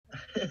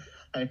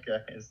Hi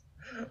guys,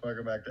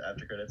 welcome back to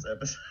After Credits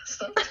episode.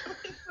 Stop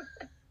doing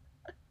that.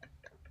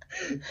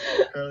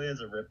 Carly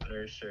has a rip in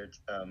her shirt.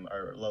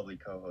 Our lovely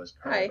co-host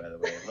Carly, Hi. by the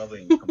way,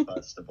 lovely and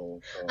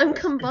combustible I'm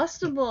co-host.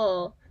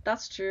 combustible.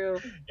 That's true.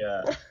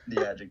 Yeah,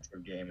 the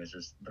adjective game is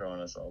just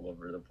throwing us all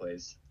over the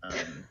place.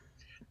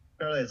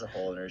 Carly has a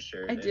hole in her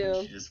shirt, I and do.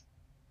 she just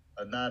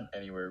not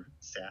anywhere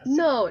sassy.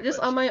 No, just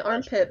but on she my flashed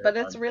armpit, her but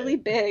it's really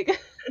armpit, big.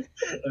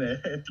 and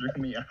it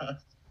threw me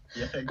off.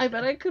 Yeah, I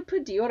bet I could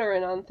put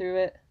deodorant on through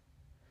it.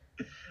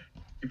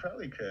 you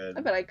probably could.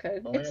 I bet I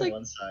could. Only It's on like,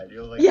 one side.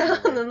 You'll like yeah, your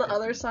and then the armpit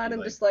other will side, be I'm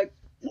like just like,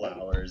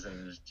 flowers,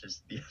 and it's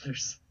just the other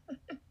side.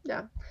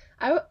 yeah.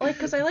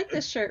 Cause I like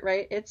this shirt,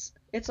 right? It's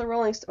a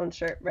Rolling Stone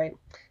shirt, right?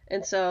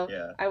 And so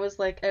Yeah. I was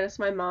like, and it's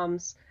my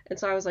mom's, and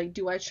so I was like,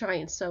 do I try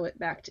and sew it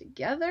back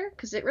together?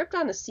 Cause it ripped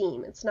on a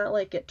seam. It's not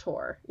like it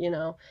tore, you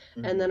know?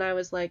 And then I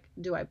was like,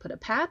 do I put a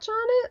patch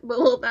on it? But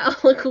will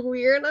that look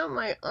weird on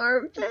my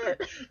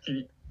armpit?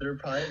 They'll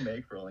probably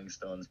make Rolling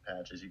Stones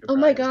patches. You could Oh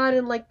my probably just god, put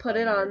and like put on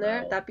it your on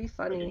there? mouth, That'd be like in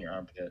funny. your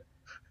armpit.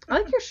 I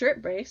like your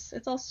shirt brace.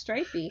 It's all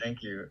stripy.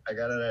 Thank you. I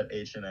got it at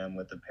H&M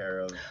with a pair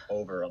of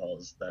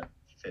overalls that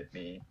fit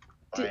me.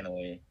 Do,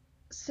 Finally,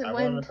 so I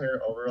when wanted a pair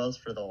of overalls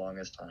for the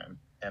longest time,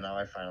 and now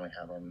I finally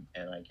have them,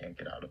 and I can't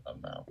get out of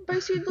them now.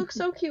 Bryce, you look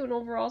so cute in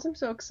overalls. I'm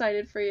so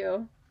excited for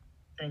you.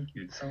 Thank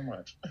you so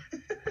much.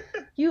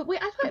 You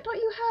wait, I thought don't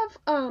you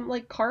have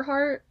like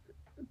Carhartt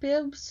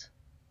bibs?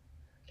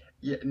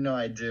 Yeah, no,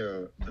 I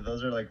do. But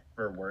those are like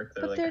for work.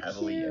 They're But like they're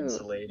heavily cute.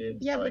 insulated,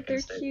 Yeah, so I but can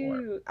they're stay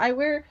warm.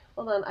 cute.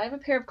 Hold on, I have a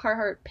pair of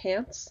Carhartt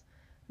pants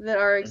that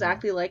are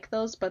exactly like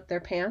those, but they're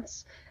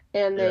pants.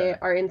 And they Yeah.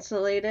 are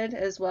insulated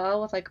as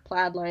well with like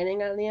plaid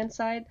lining on the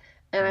inside.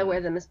 And I wear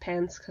them as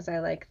pants because I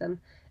like them.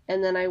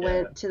 And then I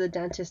went to the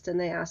dentist and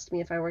they asked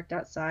me if I worked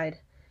outside.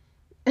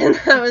 And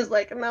I was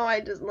like, no, I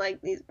just like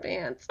these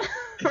pants.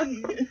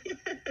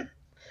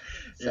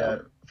 Yeah,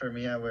 So, for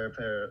me, I wear a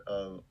pair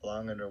of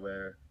long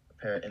underwear,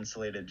 a pair of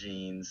insulated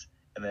jeans,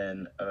 and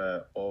then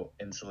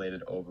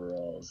insulated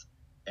overalls,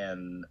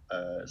 and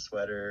a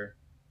sweater,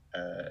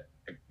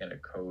 and a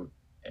coat,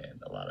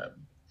 and a lot of.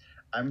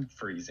 I'm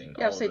freezing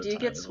yeah, all of so the do you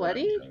time. get Is what I'm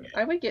sweaty? doing.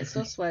 I would get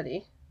so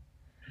sweaty.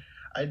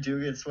 I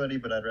do get sweaty,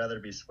 but I'd rather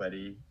be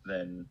sweaty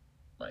than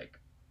like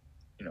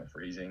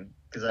freezing.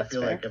 Because I That's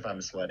feel fair. like if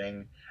I'm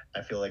sweating,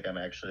 I feel like I'm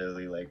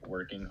actually like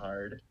working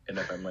hard, and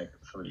if I'm like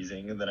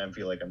freezing, then I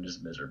feel like I'm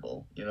just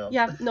miserable.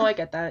 Yeah, no, I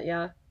get that.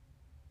 Yeah.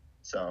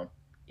 So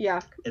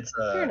Yeah, it's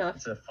fair a enough.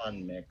 it's a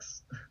fun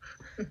mix.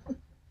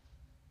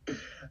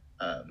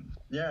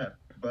 Yeah,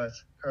 but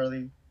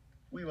Carly,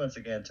 we once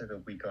again took a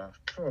week off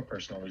for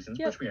personal reasons,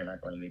 Yep. which we are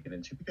not going to get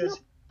into because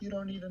you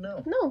don't need to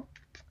know. No.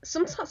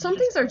 Some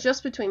things are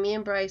just between me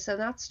and Bryce, and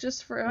that's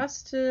just for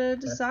us to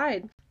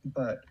decide.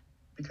 But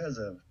because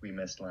we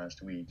missed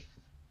last week,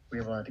 we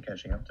have a lot of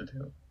catching up to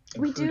do.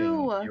 We Including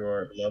do.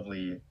 your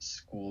lovely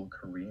school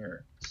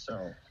career.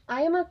 So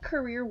I am a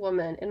career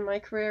woman, and my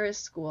career is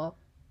school.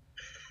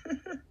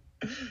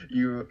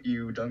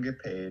 you don't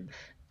get paid.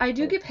 I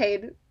do get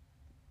paid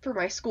for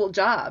my school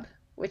job,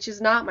 which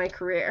is not my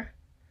career.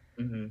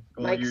 Mm-hmm.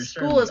 Well, My you're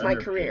school is my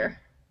underpaid.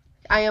 career.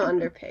 I am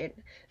underpaid.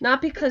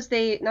 Not because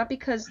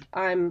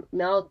I'm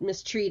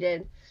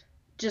mistreated,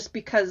 just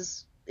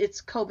because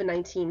it's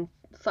COVID-19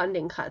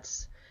 funding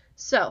cuts.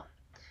 So,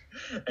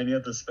 and you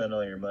have to spend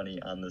all your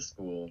money on the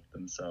school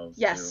themselves.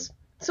 yes. Too.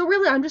 So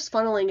really, I'm just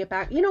funneling it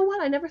back. You know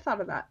what? I never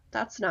thought of that.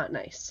 That's not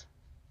nice.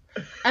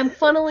 I'm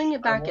funneling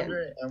it back in.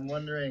 I'm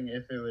wondering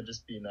if it would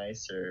just be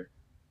nicer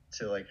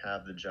to like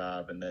have the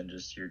job and then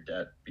just your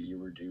debt be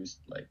reduced,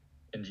 like,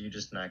 and you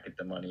just not get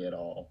the money at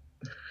all.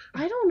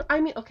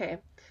 Okay.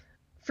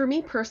 For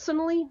me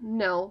personally,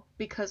 no,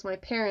 because my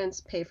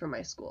parents pay for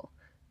my school,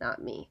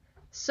 not me.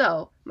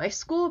 So, my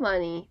school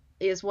money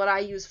is what I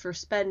use for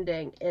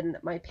spending, and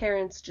my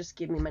parents just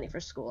give me money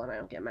for school, and I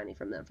don't get money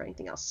from them for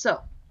anything else.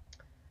 So,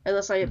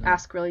 unless I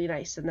ask really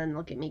nice, and then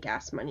they'll give me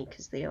gas money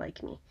because they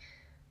like me.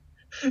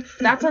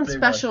 That's on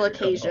special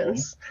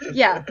occasions.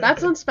 Yeah,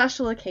 that's on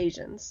special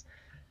occasions.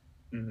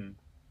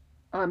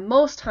 Mm-hmm.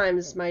 Most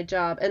times my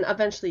job, and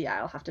eventually, yeah,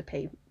 I'll have to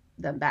pay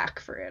them back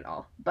for it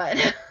all. But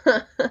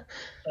at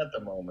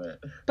the moment.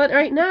 But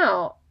right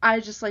now, I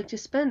just like to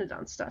spend it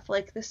on stuff.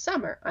 Like this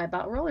summer, I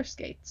bought roller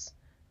skates,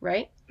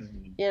 right?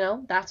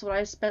 Mm-hmm. That's what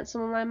I spent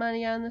some of my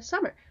money on this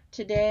summer.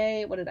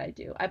 Today, what did I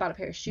do? I bought a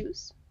pair of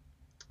shoes.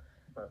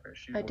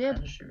 I did.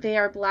 Kind of shoes? They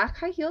are black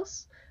high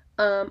heels.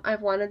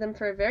 I've wanted them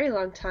for a very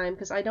long time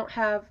because I don't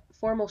have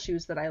formal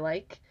shoes that I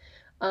like.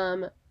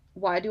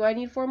 Why do I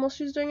need formal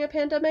shoes during a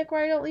pandemic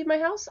where I don't leave my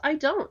house? I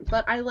don't,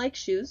 but I like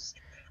shoes.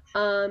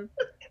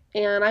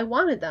 And I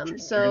wanted them.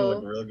 So you're gonna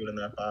look real good in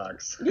that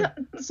box. Yeah.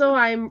 So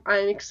I'm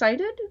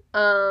excited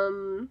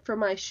for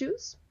my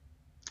shoes.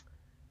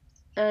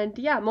 And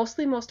yeah, most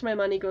of my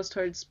money goes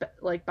towards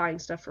like buying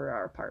stuff for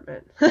our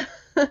apartment.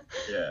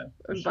 Yeah.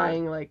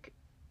 Buying like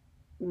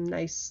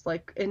nice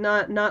and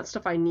not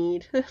stuff I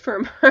need for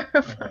my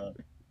apartment.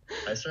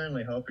 I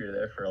certainly hope you're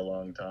there for a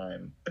long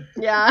time.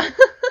 Yeah.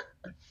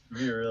 It'd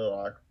be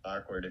real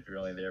awkward if you're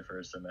only there for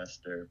a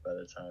semester by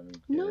the time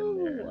you get in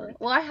there and No. everything.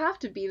 Well, I have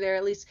to be there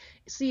at least.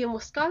 See, in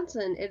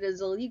Wisconsin, it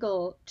is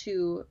illegal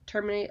to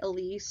terminate a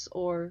lease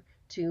or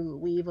to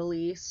leave a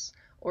lease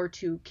or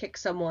to kick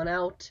someone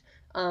out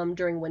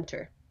during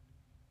winter.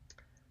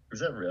 Is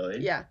that really?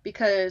 Yeah,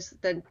 because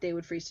then they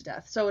would freeze to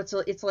death. So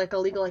it's like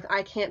illegal. Like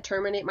I can't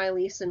terminate my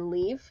lease and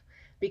leave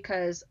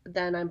because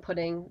then I'm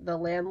putting the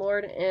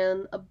landlord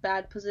in a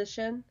bad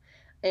position,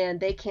 and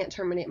they can't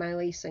terminate my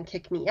lease and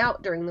kick me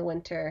out during the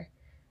winter,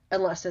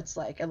 unless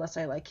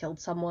I like killed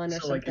someone or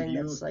So like something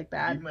that's like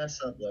if you bad. mess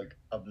up like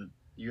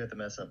you have to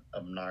mess up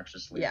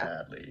obnoxiously Yeah,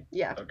 badly.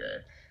 yeah, Okay.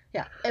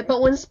 yeah.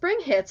 But when spring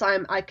hits,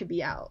 I could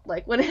be out.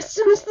 Like when as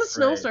soon as the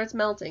snow Right. starts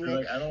melting, They're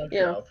they, like, I don't like you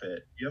your know, outfit.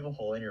 You have a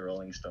hole in your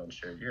Rolling Stone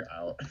shirt. You're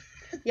out.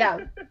 yeah,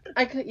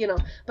 I could,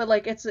 but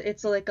like it's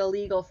like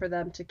illegal for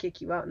them to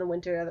kick you out in the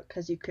winter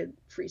because you could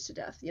freeze to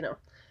death,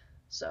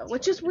 So, It's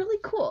which is funny. really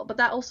cool, but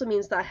that also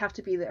means that I have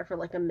to be there for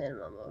like a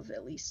minimum of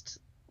at least,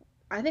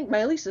 I think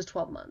my lease is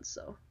 12 months,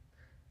 so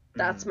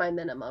that's Hmm. my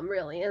minimum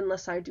really,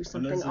 unless I do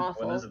something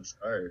When does awful. it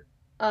start?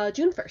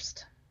 June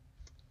 1st.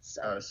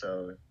 So, Oh,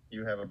 so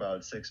you have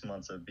about 6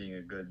 months of being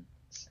a good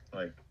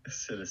like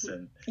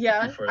citizen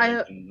yeah, before they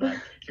can not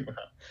kick you out.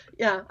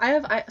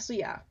 yeah, so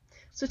yeah.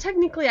 So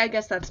technically, I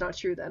guess that's not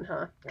true then,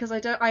 huh? Because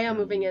I am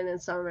moving Mm. in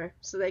summer,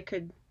 so they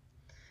could,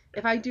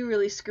 if I do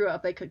really screw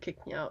up, they could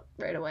kick me out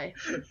right away.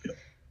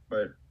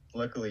 But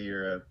luckily,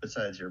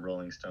 besides your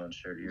Rolling Stone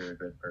shirt, you're a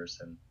good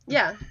person.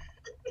 Yeah,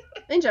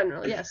 in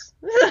general, yes.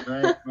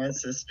 My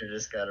sister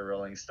just got a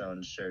Rolling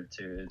Stone shirt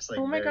too.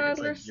 Oh my God, it's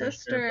we're like your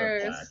shirt but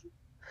black. sisters.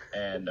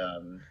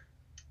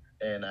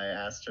 And I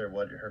asked her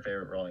what her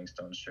favorite Rolling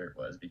Stone shirt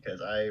was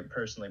because I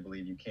personally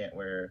believe you can't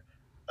wear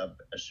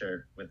a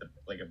shirt with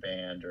like a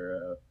band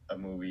or a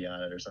movie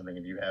on it or something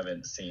if you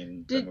haven't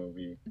seen the Did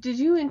movie. did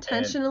you And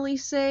intentionally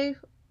say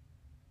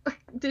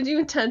did you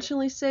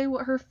intentionally say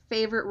what her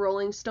favorite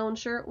Rolling Stone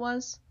shirt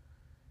was?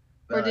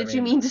 no, Or I did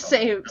you mean mean to song.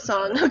 say I'm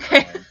song? sorry,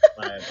 Okay. song.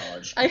 My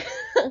apologies. I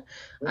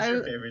What's your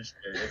I favorite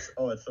shirt?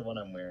 It's the one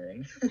I'm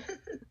wearing.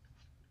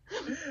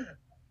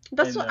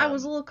 that's what I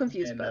was a little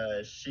confused And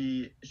about.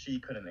 she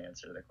couldn't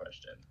answer the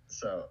question.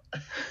 So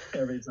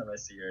every time I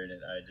see her in it,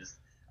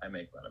 I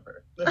make fun of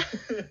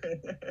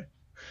her.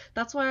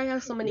 That's why I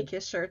have so many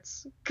Kiss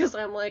shirts cuz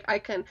I'm like I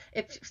can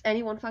if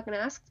anyone fucking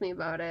asks me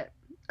about it,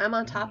 I'm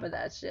on top Mhm. of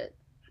that shit.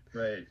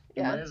 Right.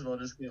 You Yeah. might as well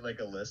just get like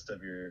a list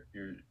of your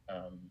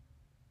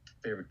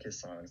favorite Kiss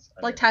songs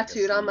on Like like a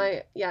tattooed on sleeve.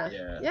 my yeah.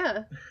 Yeah.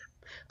 Yeah.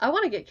 I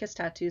want to get Kiss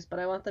tattoos, but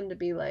I want them to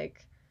be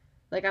like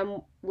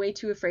I'm way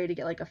too afraid to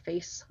get like a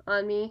face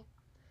on me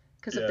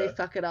because if they Yeah.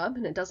 fuck it up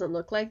and it doesn't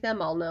look like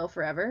them, I'll know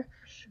forever.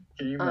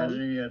 Can you Um,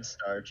 imagine you had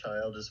Star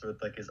Child just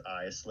with like his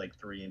eyes like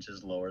 3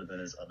 inches lower than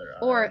his other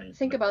eye or and he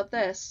think looked like about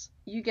this: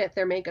 you get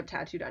their makeup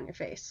tattooed on your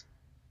face,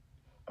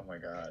 oh my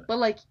god. but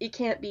like it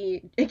can't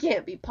be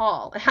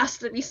Paul. It has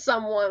to be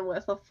someone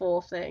with a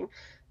full thing,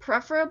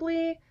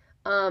 preferably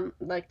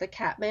like the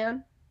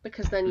Catman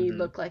because then you Hmm.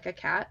 look like a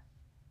cat.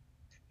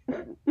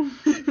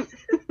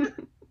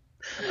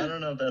 I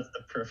don't know if that's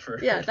the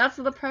Yeah, preferred. that's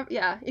the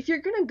yeah. If you're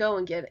gonna go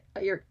and get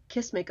your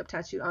Kiss makeup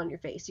tattooed on your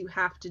face, you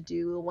have to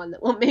do the one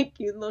that will make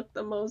you look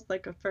the most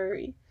like a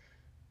furry.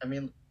 I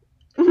mean,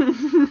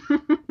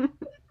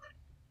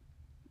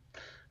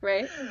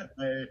 Right?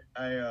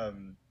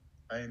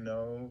 I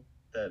know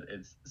that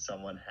it's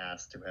someone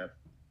has to have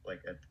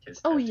like a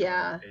Kiss Oh tattoo on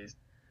their yeah, face.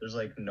 There's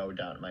like no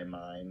doubt in my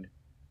mind,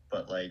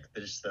 but like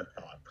there's the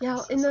thought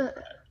yeah. And process of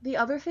the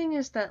other thing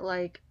is that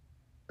like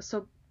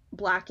so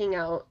blacking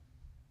out,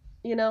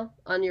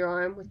 on your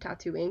arm with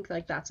tattoo ink,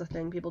 like that's a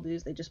thing people do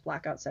is they just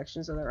black out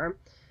sections of their arm.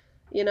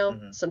 that.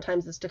 Hmm.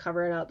 Sometimes it's to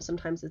cover it up,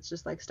 sometimes it's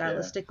just like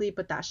Yeah. stylistically,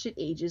 but that shit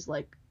ages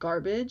like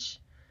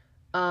garbage.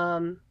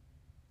 Um,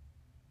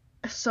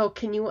 so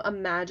can you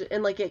imagine?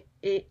 And like it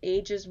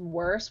ages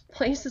worse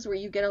places where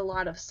you get a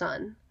lot of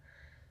sun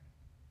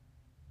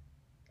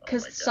Oh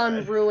because my sun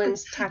god.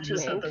 ruins You tattoo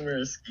just have ink. to wear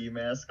a ski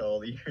mask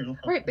all year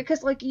Right, long.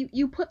 because like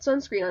you put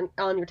sunscreen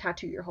on your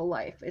tattoo your whole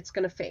life. It's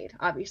gonna fade,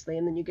 obviously,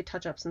 and then you get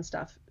touch ups and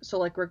stuff. So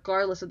like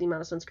regardless of the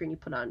amount of sunscreen you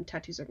put on,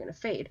 tattoos are gonna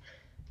fade.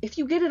 If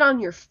you get it on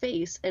your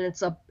face and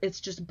it's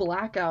just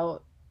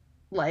blackout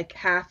like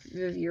half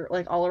of your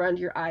like all around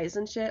your eyes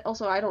and shit.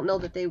 Also, I don't know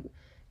that they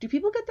do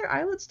people get their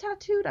eyelids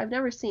tattooed? I've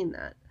never seen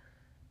that.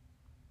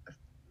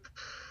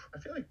 I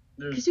feel like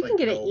Because there's you can like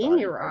get it no in body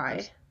your part eye.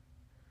 that's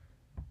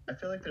I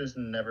feel like there's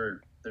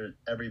never there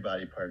every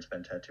body part's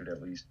been tattooed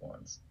at least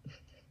once.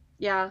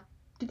 Yeah.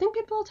 Do you think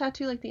people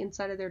tattoo like the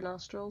inside of their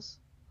nostrils?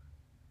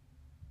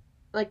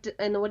 Like,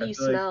 and what do I you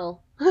feel like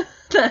smell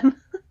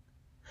then?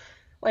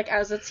 Like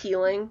as it's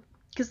healing?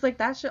 Because like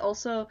that should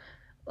also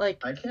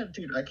like I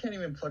can't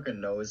even pluck a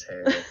nose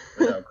hair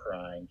without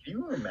crying. Can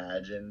you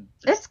imagine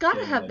it's just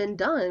gotta getting have like been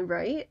done,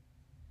 right?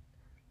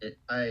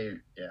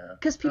 yeah,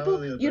 Because people,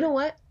 probably you know like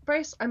what,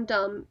 Bryce? I'm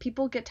dumb.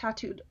 People get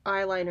tattooed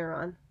eyeliner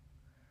on.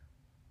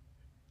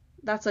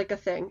 That's like a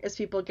thing. Is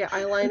people get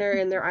eyeliner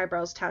and their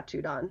eyebrows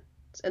tattooed on,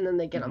 and then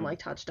they get them mhm. like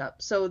touched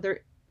up. So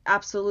they're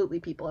absolutely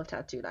people have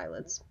tattooed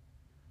eyelids.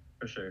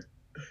 for sure.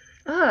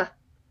 Ah.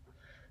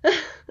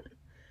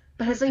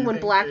 But has Do you anyone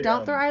think blacked they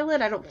out their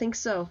eyelid? I don't think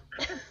so.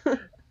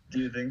 do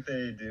you think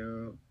they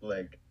do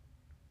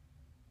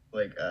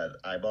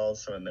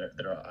eyeballs so when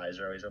their eyes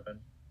are always open?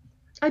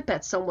 I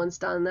bet someone's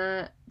done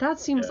that. That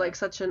seems Yeah. like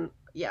such an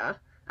yeah,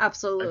 I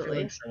feel like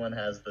absolutely. someone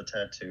has the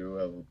tattoo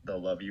of the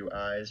 "Love You"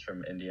 eyes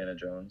from Indiana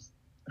Jones.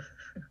 Do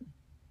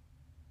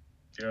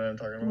you know what I'm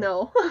talking about?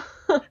 No.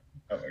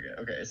 Oh, okay.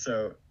 Okay.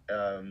 So,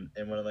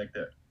 in one of like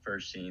the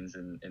first scenes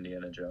in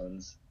Indiana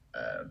Jones,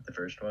 the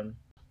first one,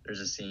 there's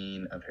a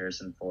scene of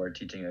Harrison Ford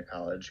teaching a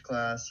college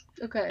class,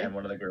 Okay. and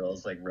one of the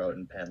girls like wrote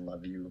in pen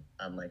 "Love You"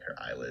 on like her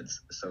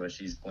eyelids. So as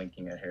she's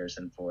blinking at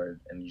Harrison Ford,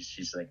 and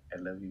she's like, "I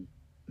love you."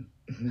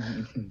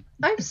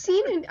 I've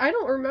seen it. I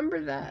don't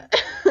remember that.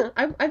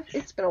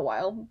 It's been a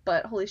while,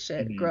 but holy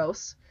shit, Mhm.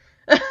 gross.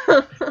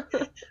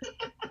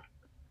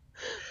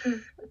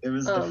 It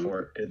was um,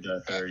 in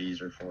the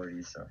 30s or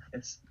 40s, so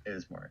it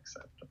was more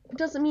acceptable.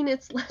 doesn't mean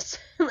it's less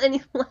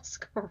any less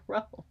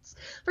gross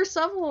for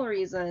several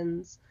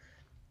reasons.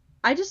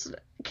 I just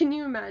can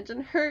you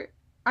imagine her?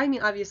 I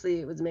mean,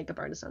 obviously it was a makeup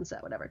artist on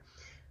set, whatever.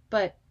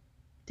 But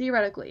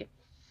theoretically,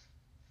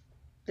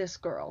 this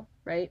girl,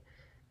 right,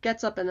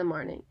 gets up in the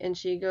morning and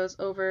she goes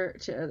over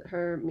to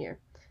her mirror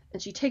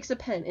and she takes a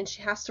pen and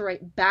she has to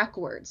write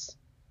backwards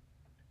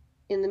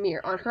in the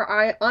mirror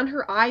on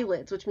her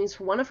eyelids, which means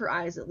one of her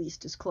eyes at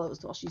least is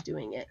closed while she's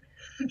doing it.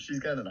 She's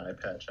got an eye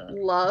patch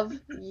on. Love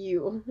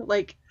you.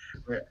 Like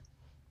Wait,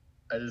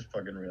 I just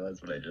fucking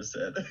realized what I just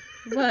said.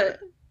 what?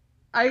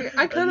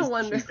 I kind of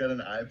wonder. She's got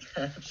an eye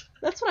patch.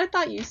 That's what I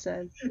thought you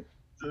said.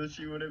 So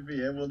she wouldn't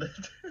be able to.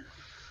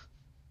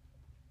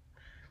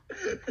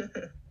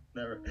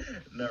 never,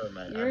 never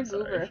mind. You're a I'm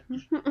sorry.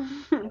 goober.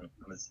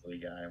 I'm a silly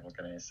guy. What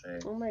can I say?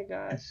 Oh my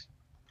gosh.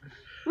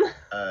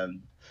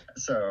 Um.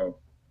 So,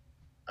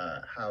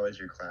 how is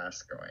your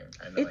class going?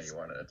 I know It's you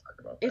wanted to talk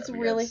about it's that. We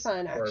got really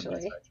fun horribly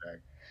actually.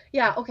 sidetracked.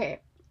 Yeah, okay.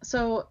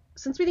 So,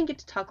 since we didn't get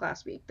to talk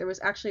last week,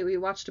 we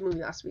watched a movie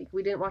last week.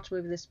 We didn't watch a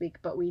movie this week,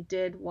 but we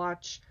did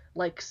watch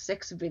like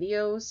 6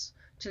 videos.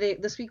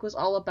 This week was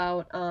all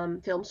about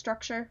film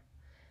structure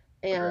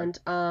Okay. and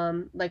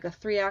like a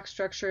 3 act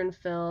structure in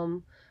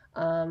film.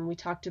 We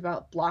talked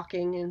about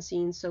blocking in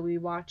scenes, so we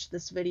watched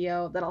this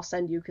video that I'll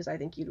send you because I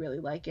think you'd really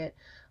like it.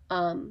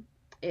 Um,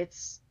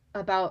 it's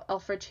about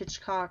Alfred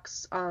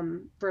Hitchcock's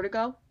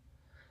Vertigo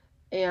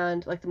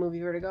and like the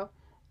movie Vertigo,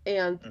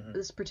 and Mm-hmm.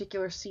 this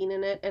particular scene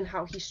in it and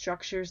how he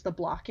structures the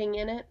blocking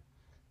in it,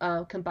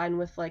 combined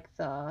with like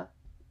the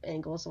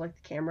angles of like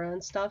the camera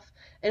and stuff.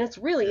 And it's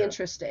really Yeah.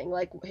 interesting.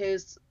 Like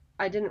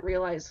I didn't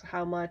realize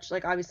how much.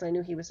 Like obviously I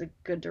knew he was a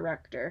good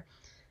director,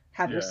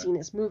 having Yeah. seen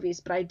his movies,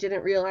 but I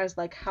didn't realize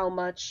like how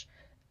much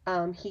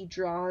he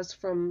draws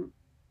from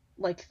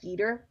like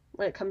theater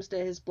when it comes to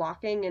his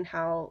blocking and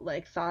how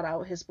like thought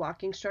out his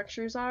blocking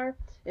structures are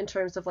in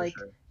terms of For like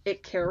sure.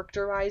 it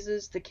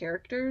characterizes the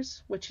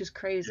characters, which is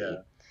crazy.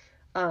 Yeah.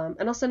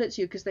 And I'll send it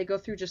to you because they go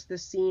through just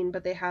this scene,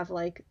 but they have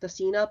like the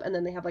scene up and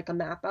then they have like a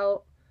map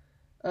out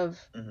of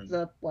Mm-hmm.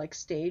 the like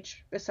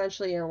stage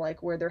essentially and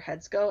like where their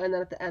heads go, and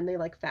then at the end they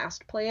like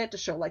fast play it to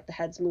show like the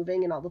heads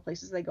moving and all the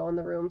places they go in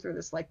the room through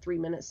this like 3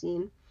 minute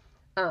scene.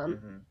 um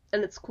Mm-hmm.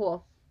 and it's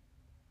cool,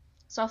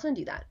 so I'll send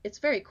you that. It's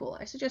very cool.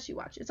 I suggest you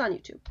watch. It's on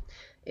YouTube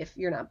if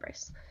you're not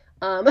Bryce.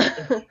 Um,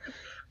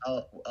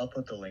 I'll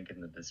put the link in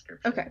the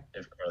description okay.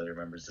 if Carly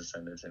remembers to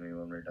send it to me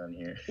when we're done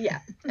here. Yeah.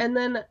 And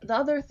then the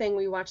other thing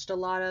we watched a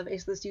lot of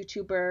is this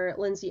YouTuber,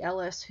 Lindsay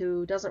Ellis,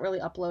 who doesn't really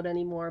upload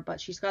anymore,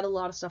 but she's got a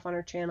lot of stuff on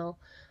her channel.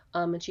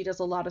 And she does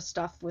a lot of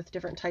stuff with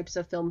different types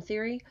of film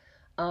theory.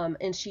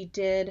 And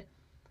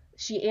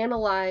she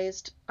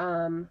analyzed,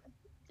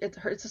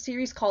 it's a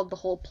series called The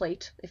Whole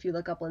Plate. If you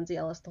look up Lindsay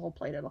Ellis, The Whole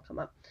Plate, it'll come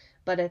up.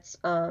 But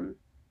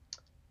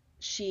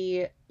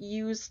she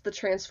used the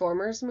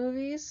Transformers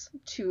movies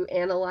to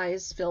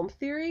analyze film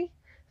theory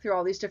through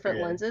all these different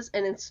Okay. lenses,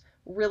 and it's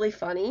really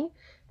funny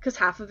because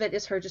half of it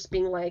is her just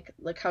being like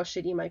how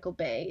shitty Michael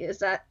Bay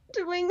is at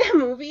doing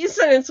movies,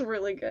 and it's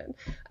really good.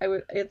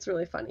 It's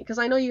really funny because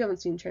I know you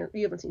haven't seen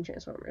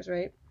Transformers,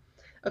 right?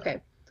 No.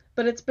 Okay,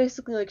 but it's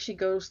basically like she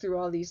goes through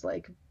all these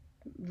like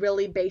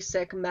really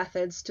basic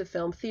methods to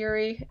film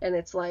theory, and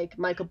it's like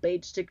Michael Bay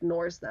just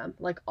ignores them,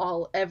 like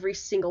every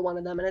single one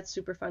of them, and it's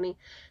super funny.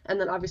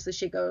 And then obviously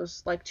she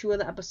goes like 2 of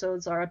the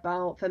episodes are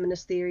about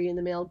feminist theory and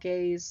the male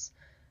gaze,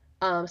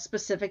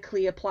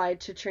 specifically applied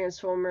to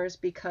Transformers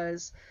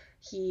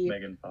he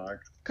Megan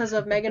Fox. because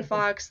of Megan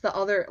Fox,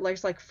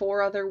 there's like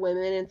 4 other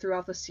women and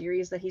throughout the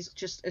series that it's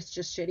just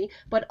shitty.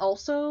 But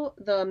also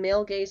the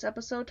male gaze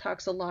episode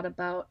talks a lot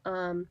about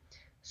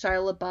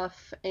Shia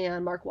LaBeouf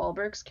and Mark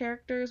Wahlberg's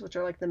characters, which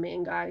are like the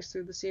main guys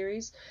through the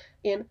series,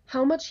 and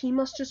how much he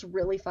must just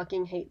really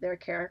fucking hate their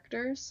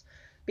characters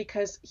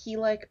because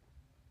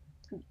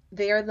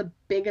they are the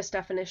biggest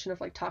definition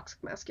of like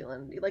toxic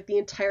masculinity. Like the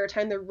entire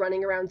time they're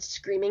running around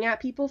screaming at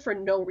people for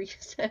no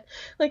reason.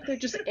 Like they're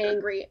just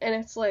angry, and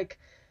it's like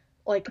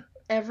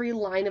every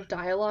line of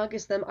dialogue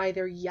is them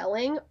either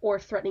yelling or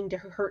threatening to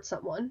hurt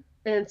someone.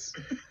 And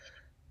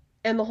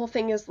the whole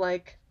thing is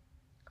like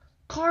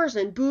cars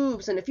and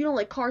boobs, and if you don't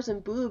like cars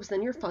and boobs,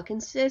 then you're fucking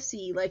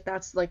sissy. Like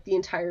that's like the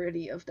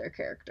entirety of their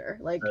character.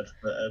 Like That's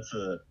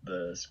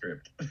the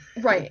script.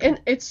 right,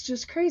 and it's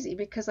just crazy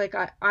because like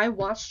I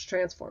watched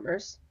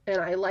Transformers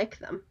and I like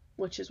them,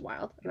 which is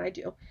wild, and I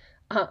do.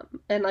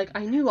 And like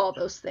I knew all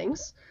those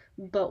things,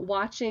 but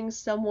watching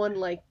someone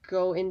like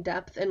go in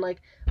depth and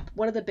like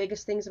one of the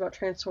biggest things about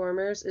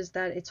Transformers is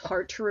that it's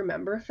hard to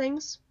remember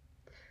things.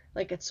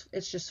 Like it's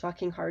just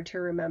fucking hard to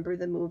remember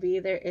the movie.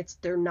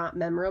 They're not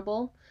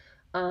memorable.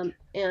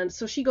 And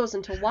so she goes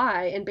into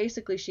why, and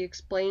basically she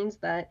explains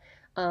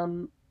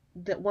um,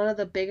 that one of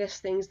the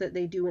biggest things that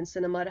they do in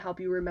cinema to help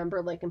you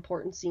remember like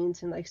important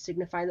scenes and like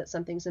signify that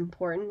something's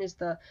important is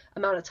the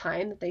amount of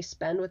time that they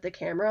spend with the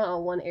camera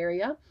on one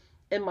area.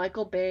 And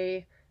Michael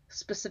Bay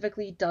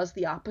specifically does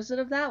the opposite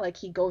of that. Like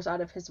he goes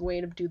out of his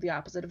way to do the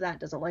opposite of that.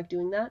 Doesn't like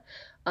doing that.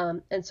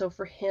 And so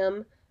for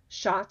him,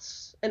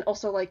 shots and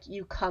also like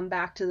you come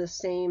back to the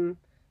same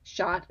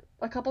shot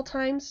a couple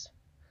times,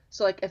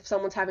 so like if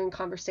someone's having a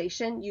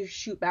conversation, you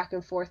shoot back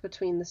and forth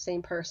between the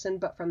same person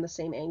but from the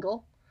same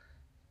angle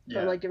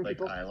from Yeah, like different like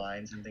people. eye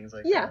lines and things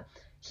like Yeah. that.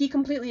 He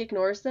completely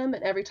ignores them,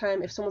 and every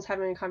time if someone's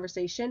having a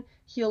conversation,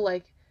 he'll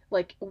like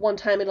one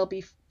time it'll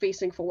be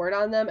facing forward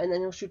on them and then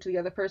he'll shoot to the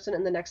other person,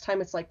 and the next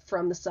time it's like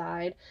from the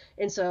side.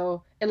 And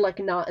so and like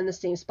not in the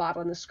same spot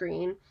on the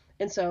screen.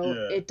 And so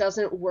Yeah. it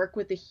doesn't work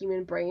with the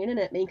human brain, and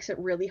it makes it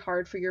really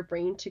hard for your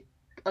brain to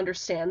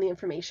understand the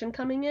information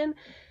coming in.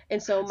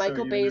 And so So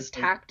Michael even if Bay's like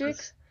this,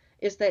 tactics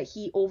is that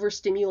he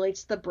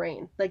overstimulates the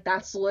brain. Like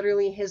that's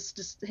literally his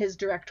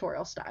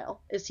directorial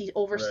style. Is he right.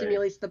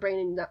 overstimulates the brain,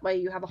 and that way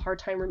you have a hard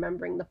time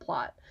remembering the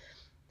plot.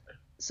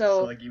 So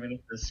So like even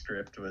if the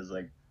script was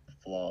like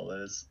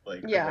flawless,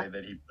 like the yeah, way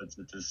that he puts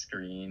it to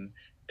screen,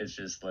 it's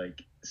just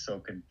like so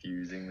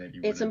confusing that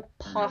you it's wouldn't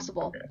remember.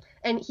 impossible. Okay.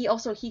 And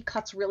he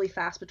cuts really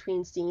fast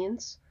between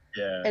scenes,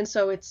 Yeah. and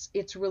so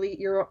it's really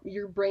your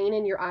brain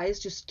and your eyes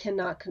just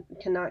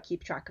cannot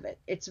keep track of it.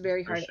 It's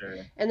very For hard. sure.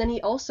 And then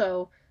he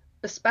also,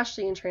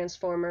 especially in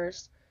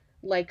Transformers,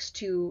 likes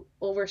to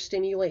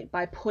overstimulate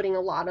by putting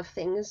a lot of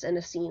things in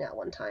a scene at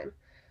one time.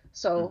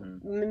 So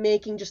Hmm.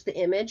 making just the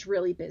image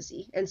really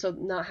busy, and so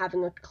not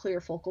having a clear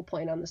focal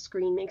point on the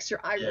screen makes your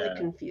eye really Yeah.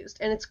 confused.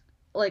 And it's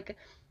like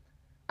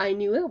I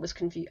knew it was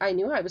confused. I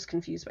knew I was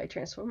confused by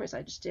Transformers.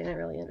 I just didn't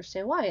really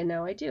understand why, and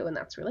now I do, and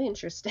that's really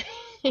interesting.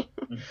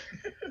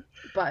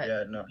 But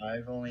Yeah, no,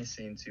 I've only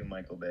seen two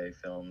Michael Bay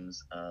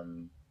films.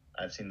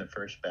 I've seen the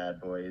first Bad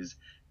Boys.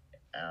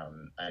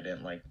 I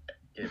didn't like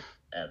it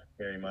at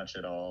very much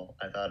at all.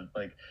 I thought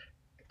like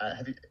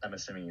I'm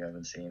assuming you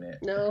haven't seen it,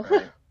 no.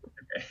 right?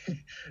 Okay.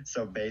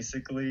 So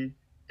basically,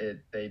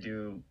 they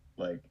do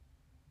like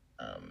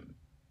um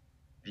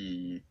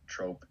the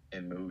trope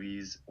in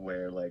movies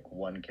where like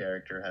one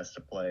character has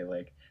to play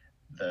like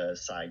the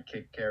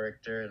sidekick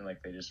character, and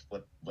like they just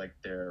flip like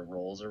their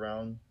roles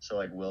around. So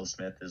like Will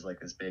Smith is like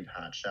this big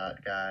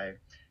hotshot guy,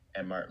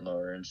 and Martin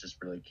Lawrence just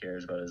really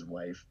cares about his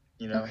wife,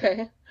 you know?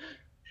 Okay.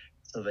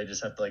 So they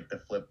just have to like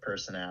the flip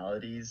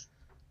personalities.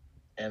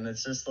 And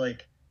it's just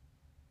like,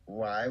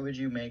 why would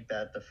you make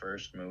that the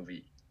first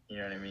movie? You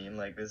know what I mean?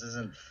 Like, this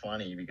isn't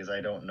funny because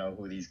I don't know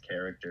who these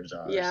characters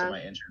are. So Yeah.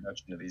 my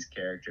introduction to these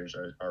characters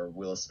are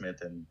Will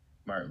Smith and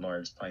Martin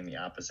Lawrence playing the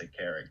opposite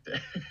character.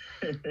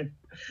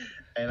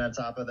 And on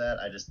top of that,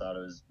 I just thought it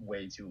was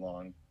way too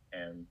long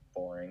and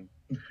boring.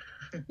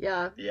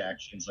 Yeah. The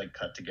actions like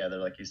cut together,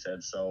 like you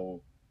said,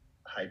 so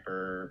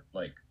hyper,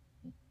 like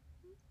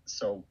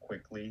so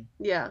quickly,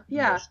 Yeah.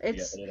 Yeah. mostly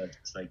It's edited. I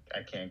just like I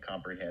can't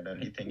comprehend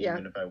anything yeah.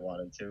 even if I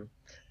wanted to.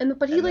 And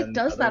but he And like then the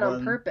does other that on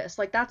one, purpose.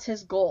 Like that's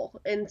his goal.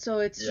 And so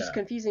it's just yeah,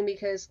 confusing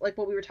because like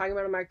what we were talking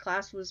about in my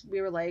class was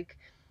we were like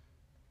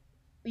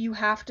you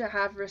have to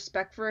have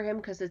respect for him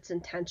because it's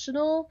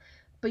intentional,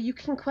 but you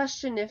can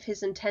question if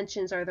his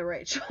intentions are the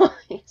right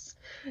choice.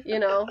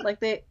 Like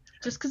they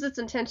just because it's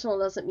intentional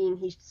doesn't mean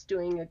he's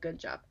doing a good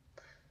job.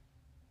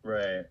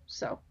 right,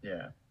 So,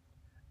 yeah.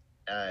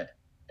 Uh,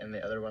 and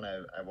the other one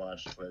I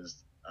watched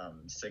was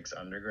Six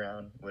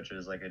Underground, which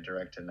is like a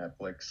direct to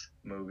Netflix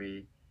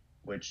movie,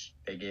 which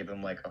they gave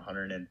him like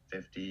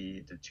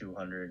 150 to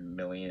 200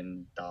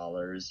 million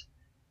dollars,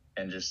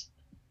 and just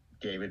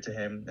gave it to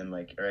him and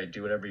like, all right,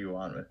 do whatever you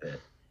want with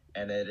it.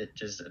 And it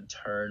just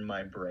turned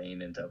my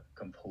brain into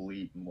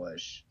complete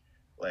mush.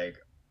 Like,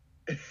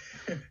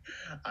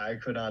 I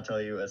could not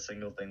tell you a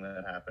single thing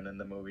that happened in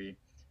the movie.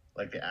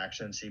 Like the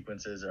action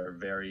sequences are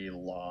very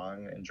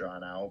long and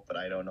drawn out, but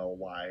I don't know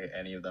why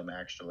any of them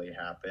actually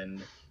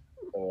happened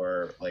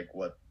or like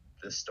what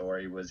the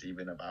story was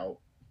even about.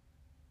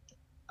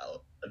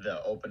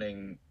 The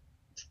opening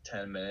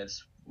 10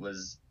 minutes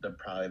was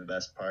probably the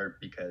best part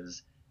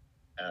because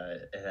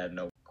it had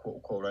no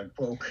quote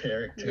unquote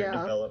character yeah.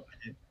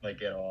 development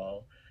like at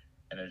all,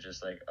 and it's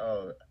just like,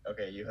 oh,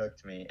 okay, you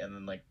hooked me, and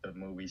then like the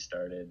movie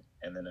started,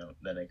 and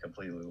then it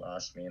completely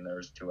lost me, and there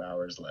was 2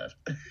 hours left.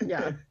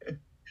 Yeah.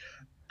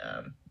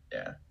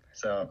 Yeah,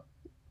 so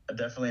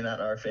definitely not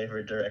our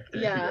favorite director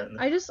here Yeah. on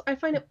the. I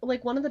find it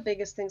like one of the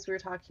biggest things we were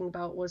talking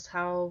about was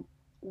how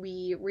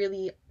we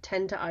really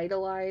tend to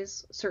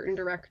idolize certain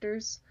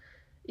directors,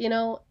 you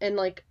know, and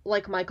like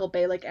Michael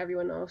Bay, like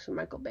everyone knows who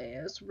Michael Bay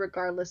is,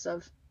 regardless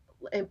of.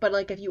 But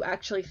like if you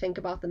actually think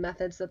about the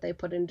methods that they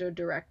put into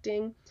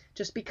directing,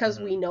 just because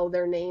we Hmm. know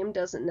their name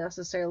doesn't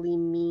necessarily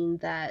mean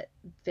that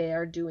they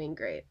are doing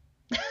great.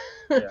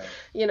 Yeah,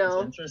 You it's know?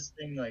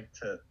 interesting, like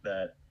to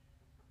that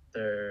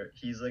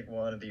he's like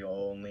one of the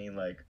only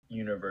like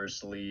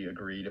universally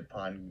agreed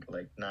upon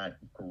like not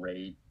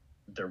great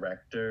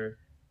director,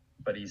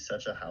 but he's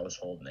such a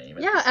household name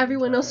at the Yeah, same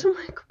everyone knows time. who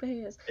Michael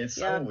Bay is. It's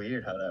Yeah, so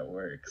weird how that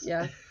works.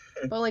 yeah.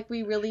 But like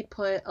we really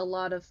put a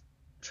lot of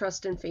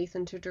trust and faith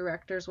into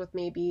directors with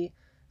maybe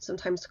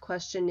sometimes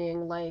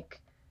questioning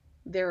like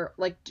their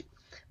like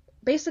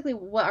basically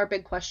what our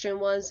big question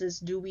was is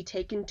do we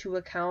take into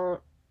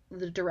account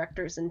the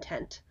director's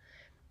intent?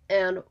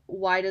 And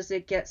why does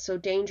it get so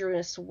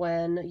dangerous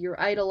when you're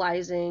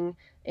idolizing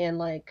and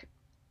like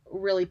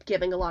really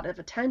giving a lot of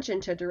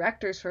attention to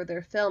directors for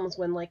their films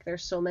when like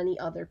there's so many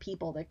other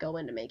people that go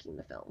into making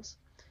the films,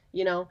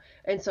 you know?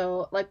 And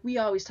so like we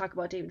always talk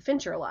about David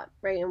Fincher a lot,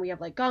 right? And we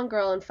have like Gone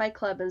Girl and Fight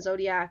Club and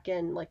Zodiac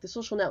and like The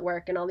Social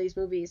Network and all these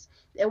movies,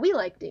 and we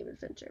like David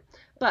Fincher.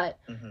 But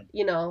Hmm.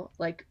 you know,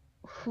 like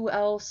who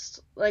else,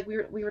 like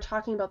we were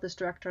talking about this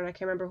director and I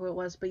can't remember who it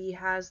was, but he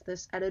has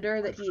this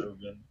editor that Point he.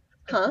 proven.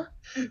 Huh?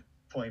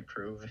 Point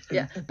proven.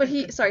 Yeah, but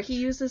he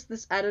uses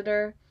this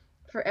editor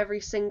for every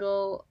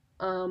single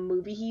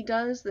movie he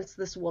does. That's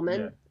this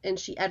Yeah. woman, and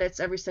she edits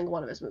every single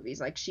one of his movies.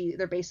 Like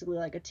they're basically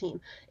like a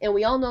team. And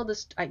we all know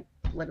this. I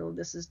literally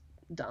this is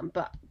dumb,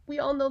 but we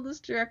all know this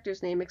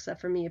director's name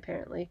except for me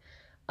apparently.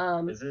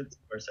 Um, Is it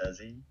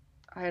Scorsese?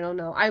 I don't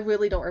know. I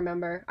really don't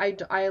remember.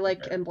 I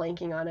like Okay. am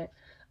blanking on it.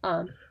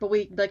 But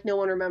we like no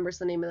one remembers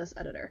the name of this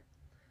editor.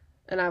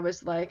 And I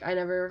was like, I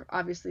never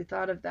obviously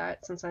thought of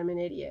that since I'm an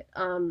idiot.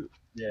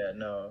 Yeah,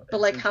 no, But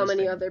it's like, how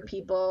many interesting other because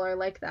people are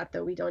like that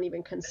we don't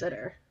even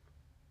consider?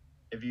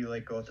 if you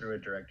like go through a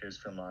director's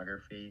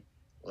filmography,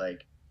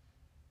 like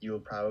you'll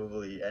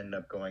probably end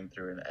up going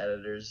through an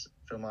editor's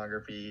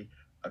filmography,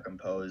 a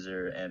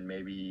composer, and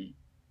maybe,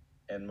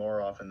 and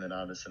more often than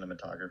not, a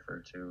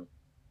cinematographer too.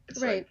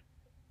 It's Right. like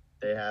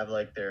they have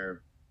like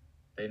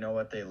they know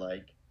what they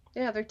like,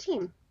 Yeah, their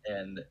team.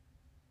 and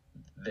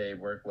they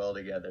work well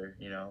together,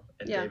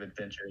 And Yeah. David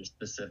Fincher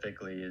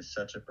specifically is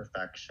such a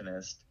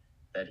perfectionist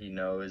that he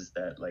knows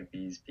that like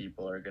these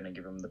people are going to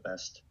give him the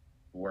best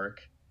work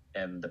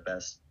and the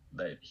best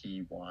that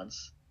he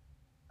wants.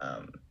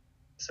 Um,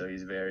 so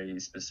he's very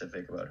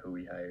specific about who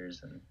he hires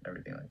and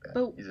everything like that.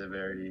 But He's a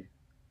very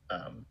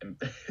um,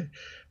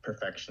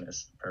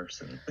 perfectionist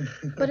person.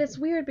 but it's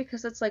weird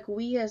because it's like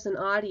we as an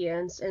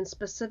audience and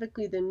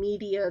specifically the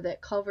media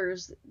that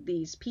covers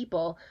these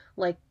people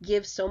like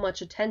give so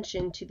much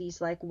attention to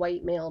these like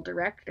white male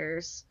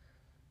directors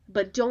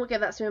but don't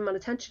give that same amount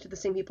of attention to the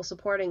same people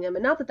supporting them.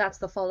 And not that that's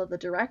the fault of the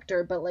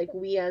director, but like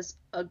we as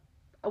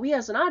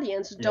an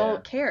audience Yeah,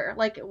 don't care.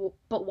 Like,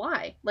 but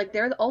why? Like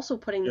they're also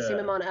putting the same yeah,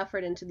 amount of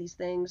effort into these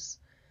things.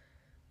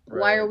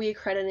 Why are right. we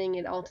accrediting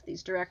it all to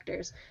these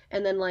directors?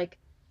 And then like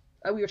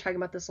we were talking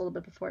about this a little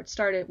bit before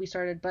we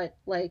started, but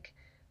like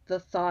the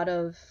thought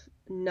of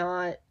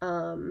not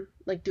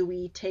like do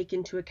we take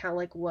into account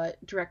like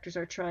what directors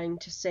are trying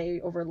to say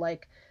over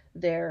like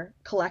their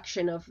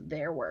collection of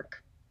their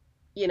work,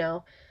 you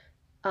know?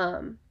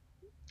 Um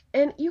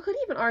and you could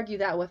even argue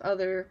that with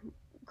other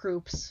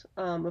groups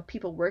of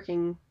people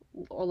working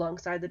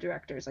alongside the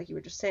directors, like you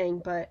were just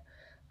saying. But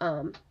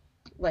um,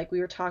 like we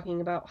were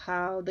talking about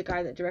how the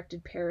guy that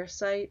directed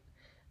Parasite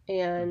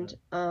and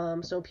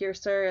Hmm.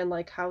 Snowpiercer, and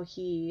like how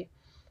he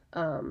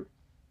um,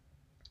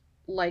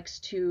 likes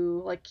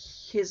to like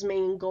his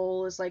main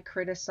goal is like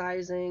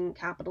criticizing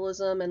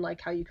capitalism and like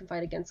how you can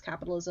fight against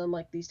capitalism,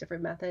 like these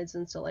different methods.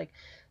 And so like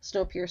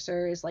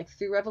Snowpiercer is like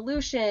through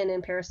revolution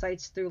and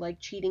Parasite's through like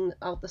cheating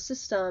out the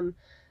system,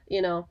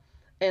 you know,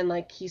 and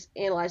like he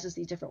analyzes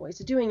these different ways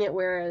of doing it.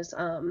 Whereas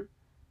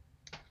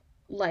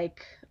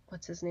like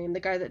what's his name, the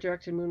guy that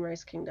directed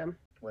Moonrise Kingdom,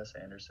 Wes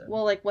Anderson.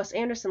 well, like Wes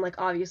Anderson, like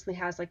obviously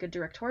has like a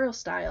directorial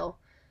style,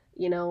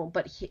 you know,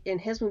 but in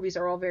his movies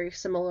are all very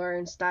similar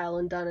in style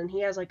and done, and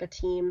he has like a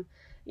team,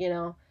 you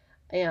know,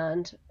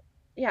 and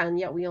yeah, and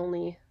yet we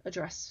only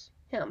address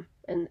him,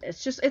 and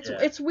it's just Yeah,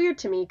 it's weird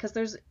to me because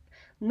there's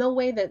no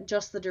way that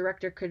just the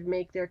director could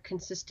make their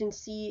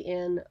consistency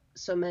in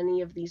so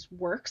many of these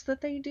works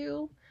that they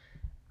do,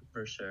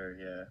 for sure.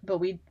 Yeah, but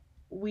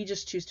we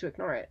just choose to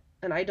ignore it.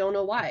 And I don't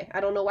know why. I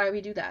don't know why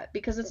we do that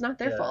because it's not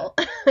their yeah. fault.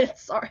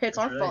 It's It's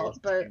our really fault.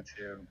 But interesting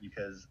too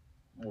because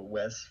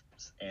Wes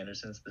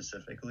Anderson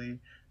specifically,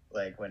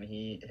 like when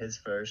his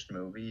first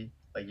movie,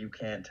 like you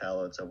can't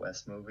tell it's a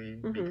Wes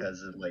movie mhm.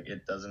 because like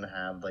it doesn't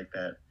have like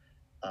that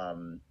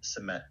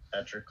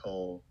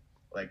symmetrical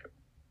like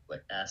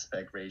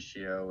aspect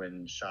ratio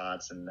and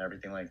shots and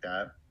everything like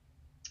that.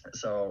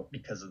 So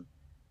because of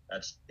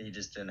that's he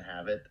just didn't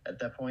have it at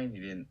that point.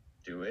 He didn't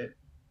do it.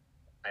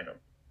 I don't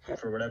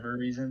for whatever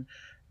reason.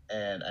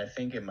 And I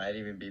think it might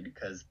even be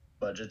because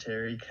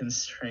budgetary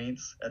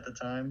constraints at the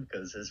time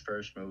because his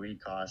first movie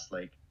cost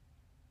like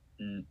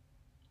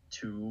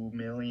 $2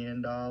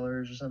 million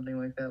or something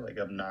like that, like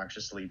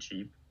obnoxiously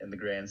cheap in the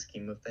grand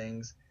scheme of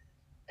things.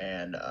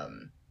 And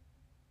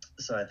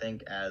so I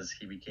think as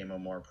he became a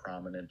more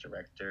prominent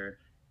director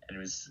and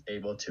was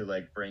able to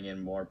like bring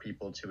in more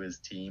people to his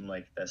team,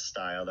 like the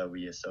style that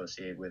we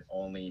associate with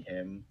only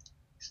him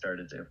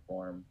started to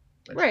form,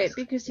 which Right, is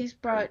because pretty he's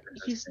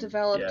interesting.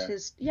 developed Yeah.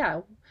 his,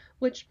 yeah,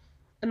 which,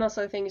 and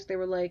also things they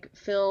were like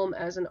film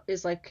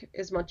is like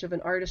as much of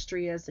an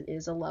artistry as it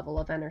is a level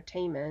of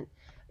entertainment,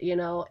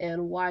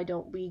 and why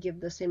don't we give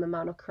the same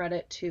amount of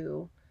credit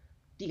to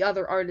the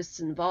other artists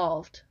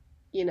involved,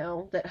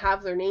 that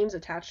have their names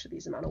attached to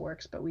these amount of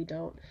works, but we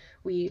don't.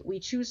 We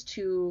choose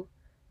to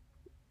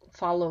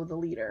follow the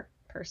leader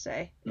per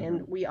se,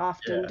 and Mm-hmm. we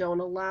often Yeah. don't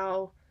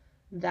allow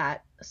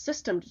that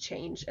system to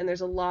change. And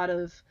there's a lot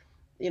of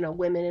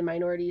women and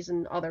minorities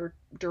and other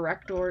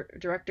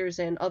directors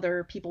and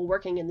other people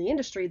working in the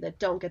industry that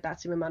don't get that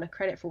same amount of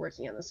credit for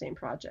working on the same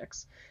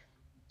projects.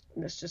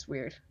 And it's just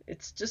weird.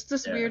 It's just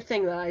this Yeah. weird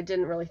thing that I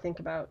didn't really think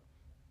about.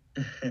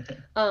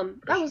 That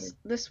was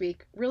this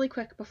week. Really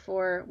quick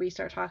before we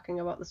start talking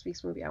about this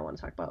week's movie, I want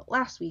to talk about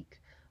last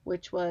week,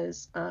 which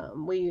was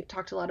we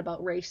talked a lot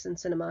about race in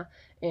cinema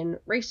and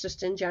race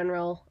just in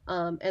general,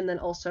 and then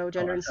also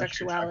gender and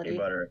sexuality.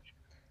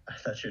 I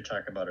thought you were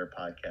talking about our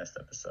podcast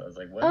episode. I was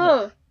like, what in the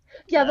Oh,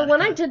 yeah, the that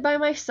one I did by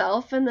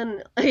myself, and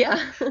then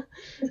yeah,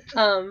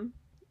 um,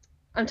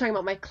 I'm talking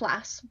about my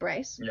class,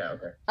 Bryce. Yeah,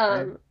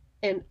 okay.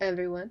 And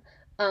everyone.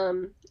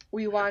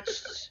 We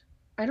watched.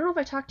 I don't know if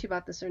I talked to you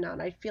about this or not.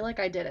 I feel like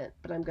I didn't,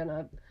 but I'm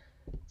gonna.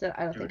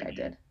 I don't think I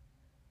did.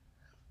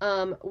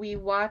 We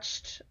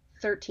watched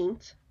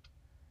 13th.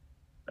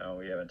 No,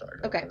 we haven't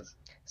talked about this.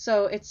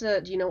 So it's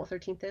a. Do you know what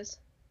 13th is?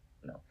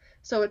 No.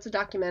 So it's a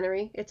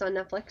documentary. It's on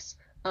Netflix.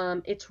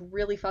 It's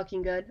really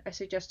fucking good. I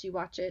suggest you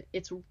watch it.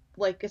 It's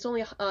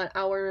only an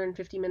hour and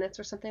 50 minutes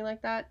or something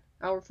like that.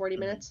 Hour 40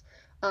 minutes.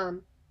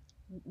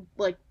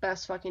 Like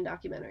best fucking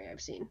documentary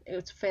I've seen.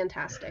 It's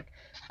fantastic.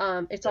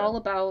 It's all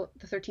about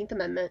the 13th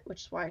Amendment,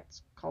 which is why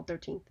it's called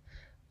 13th.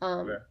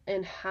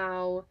 And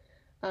how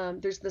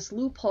there's this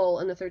loophole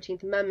in the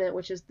 13th Amendment,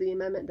 which is the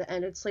amendment that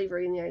ended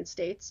slavery in the United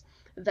States,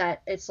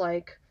 that it's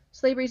like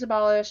slavery's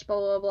abolished, blah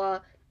blah blah,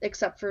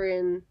 except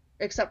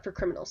for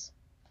criminals,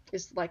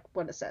 is like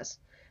what it says.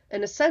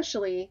 And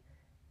essentially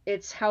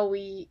it's how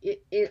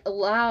it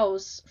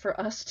allows for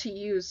us to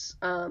use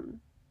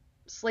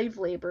slave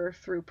labor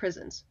through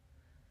prisons.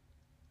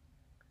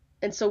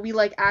 And so we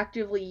like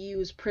actively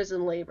use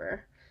prison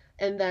labor.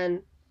 And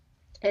then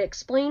it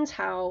explains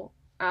how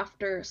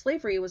after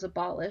slavery was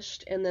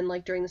abolished and then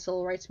like during the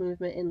civil rights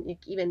movement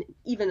and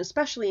even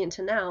especially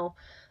into now,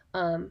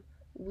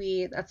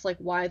 that's like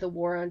why the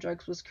war on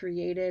drugs was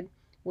created,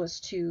 was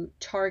to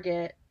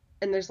target.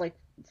 And there's like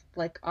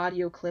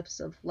audio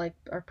clips of like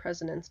our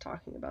presidents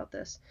talking about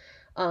this,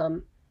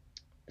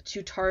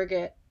 to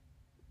target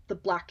the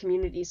black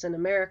communities in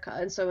America.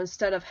 And so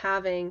instead of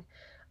having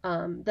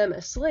them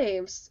as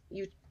slaves,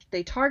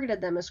 they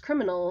targeted them as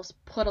criminals,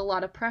 put a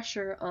lot of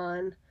pressure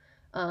on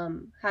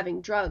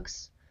having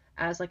drugs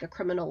as like a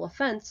criminal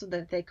offense so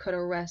that they could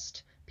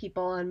arrest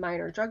people on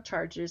minor drug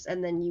charges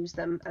and then use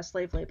them as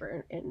slave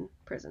labor in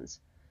prisons.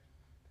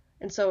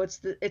 And so it's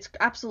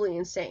absolutely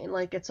insane.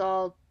 Like it's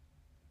all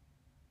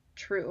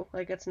true.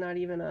 Like it's not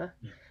even a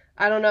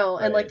I don't know.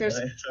 And like there's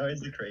it's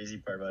always the crazy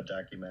part about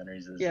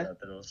documentaries is that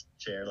they'll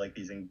share like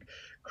these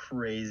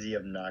crazy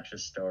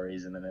obnoxious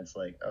stories and then it's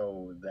like,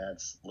 oh,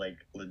 that's like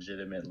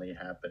legitimately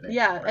happening.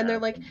 Yeah, and they're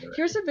like,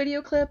 here's a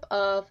video clip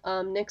of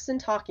Nixon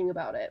talking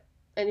about it.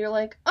 And you're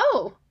like,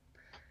 oh,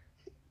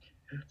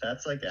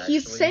 that's like actually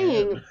he's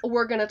saying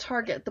we're gonna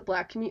target the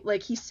black community.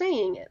 Like he's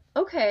saying it.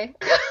 Okay,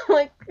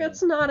 like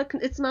it's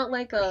not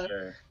like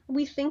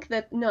we think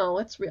that no,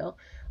 it's real,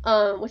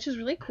 which is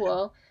really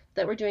cool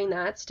that we're doing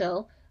that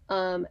still.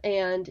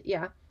 And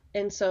yeah,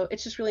 and so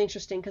it's just really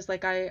interesting because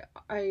like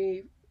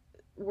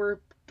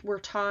we're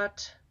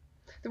taught.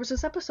 There was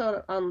this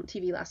episode on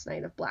TV last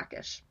night of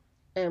Blackish,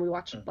 and we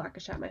watched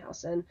Blackish at my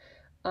house. And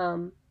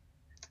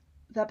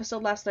the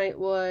episode last night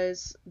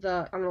was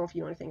I don't know if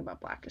you know anything about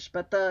Blackish,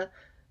 but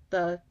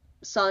the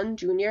son,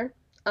 Junior,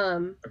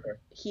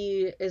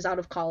 he is out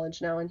of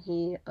college now, and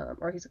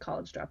he's a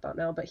college dropout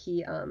now, but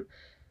he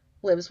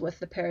lives with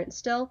the parents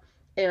still.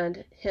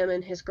 And him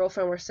and his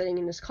girlfriend were sitting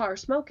in his car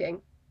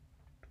smoking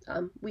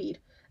weed.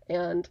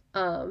 And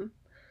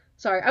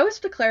sorry, I always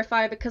have to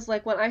clarify because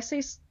like when I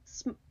say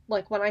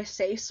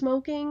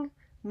smoking,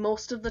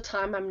 most of the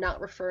time I'm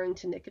not referring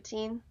to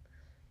nicotine,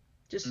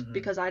 just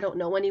because I don't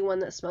know anyone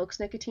that smokes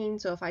nicotine.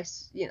 So if I,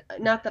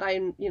 not that I,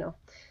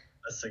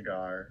 a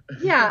cigar.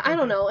 Yeah, I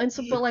don't know. And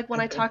so, but like when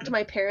I talk to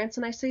my parents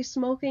and I say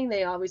smoking,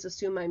 they always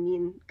assume I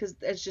mean, because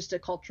it's just a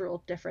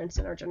cultural difference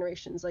in our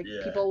generations. Like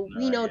people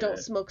we know don't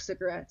smoke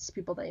cigarettes,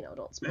 people they know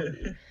don't smoke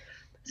weed.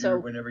 So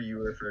whenever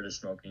you refer to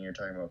smoking, you're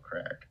talking about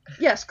crack.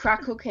 Yes,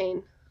 crack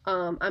cocaine.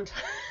 I'm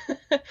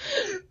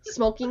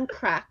smoking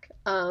crack.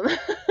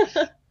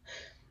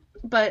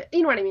 But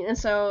you know what I mean. And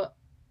so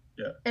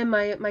Yeah. And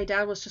my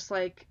dad was just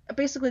like,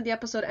 basically the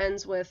episode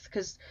ends with,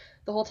 because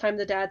the whole time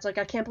the dad's like,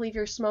 I can't believe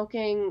you're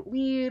smoking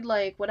weed,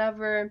 like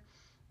whatever.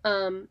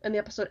 And the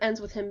episode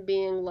ends with him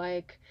being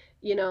like,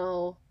 you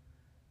know,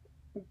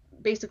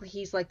 basically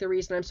he's like, the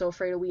reason I'm so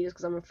afraid of weed is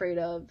because I'm afraid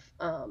of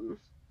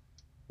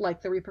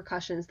like the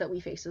repercussions that we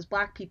face as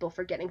black people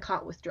for getting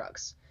caught with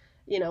drugs,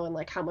 you know, and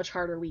like how much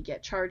harder we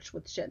get charged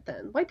with shit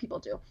than white people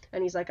do.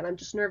 And he's like, and I'm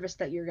just nervous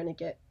that you're gonna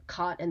get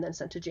caught and then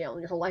sent to jail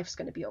and your whole life's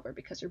gonna be over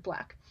because you're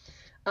black.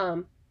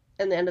 Um,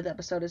 and the end of the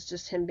episode is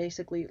just him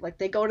basically like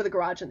they go to the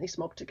garage and they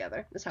smoke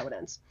together. Is how it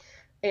ends.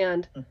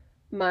 And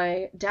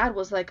my dad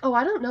was like, "Oh,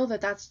 I don't know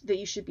that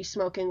you should be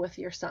smoking with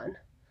your son.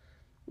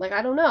 Like,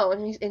 I don't know."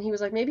 And he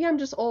was like, "Maybe I'm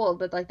just old,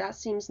 but like that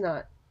seems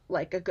not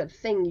like a good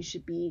thing you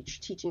should be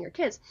teaching your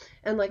kids."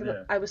 And like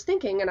Yeah. I was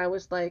thinking, and I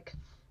was like,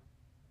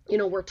 you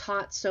know, we're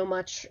taught so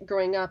much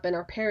growing up, and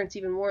our parents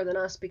even more than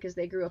us because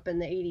they grew up in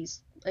the 80s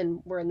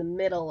and we're in the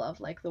middle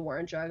of like the war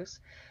on drugs.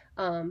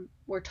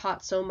 We're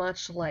taught so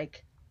much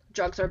like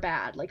drugs are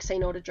bad, like say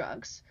no to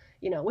drugs,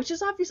 you know, which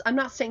is obvious. I'm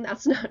not saying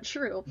that's not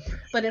true,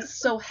 but it's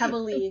so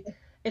heavily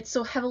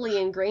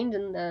ingrained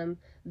in them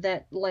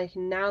that like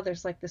now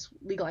there's like this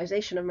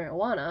legalization of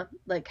marijuana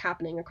like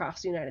happening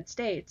across the United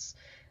States,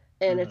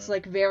 and it's Mm-hmm.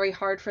 like very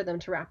hard for them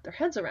to wrap their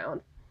heads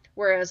around.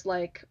 Whereas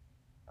like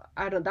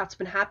I don't that's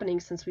been happening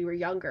since we were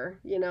younger,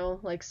 you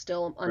know, like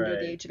still under the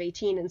Right. age of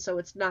 18, and so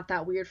it's not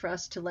that weird for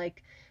us to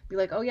like be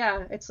like, "Oh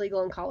yeah, it's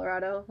legal in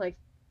Colorado." Like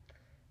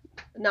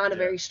not a Yeah.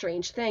 very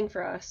strange thing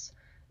for us.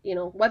 You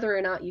know, whether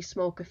or not you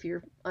smoke if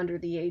you're under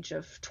the age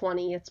of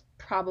 20, it's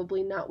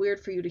probably not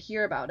weird for you to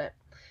hear about it.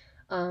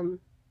 Um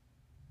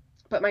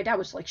but my dad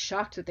was like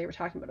shocked that they were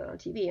talking about it on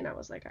TV, and I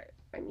was like,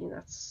 I mean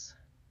that's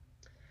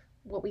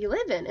what we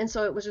live in. And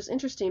so it was just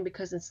interesting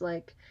because it's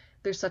like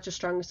there's such a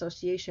strong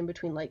association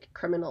between like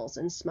criminals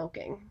and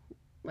smoking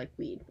like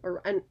weed,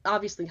 or and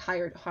obviously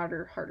higher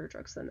harder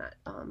drugs than that.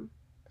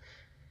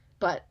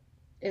 But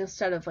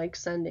instead of like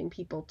sending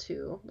people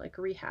to like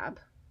rehab,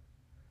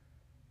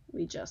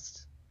 we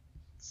just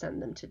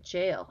send them to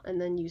jail and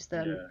then use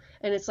them. Yeah.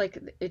 And it's like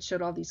it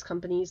showed all these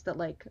companies that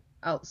like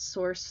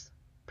outsource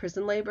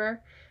prison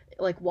labor,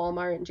 like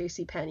Walmart and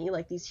JC Penney,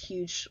 like these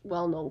huge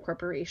well-known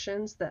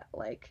corporations that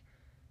like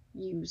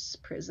use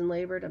prison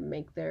labor to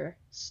make their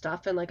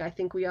stuff. And like I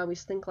think we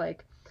always think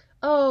like,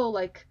 oh,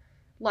 like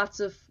lots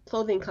of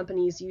clothing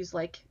companies use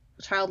like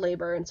child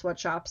labor in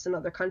sweatshops in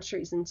other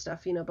countries and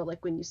stuff, you know, but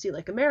like when you see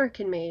like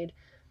American made,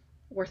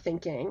 we're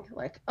thinking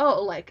like,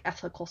 oh, like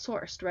ethical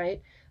sourced,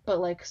 right? But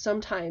like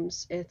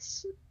sometimes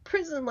it's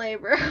prison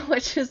labor,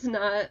 which is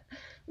not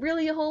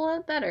really a whole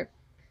lot better,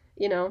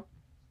 you know.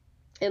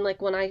 And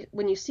like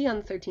when you see on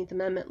the 13th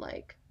Amendment,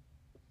 like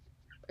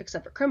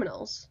except for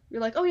criminals,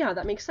 you're like, oh yeah,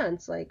 that makes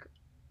sense, like,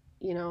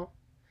 you know.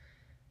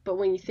 But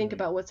when you think Mm-hmm.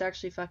 about what's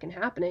actually fucking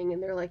happening,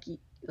 and they're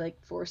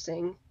like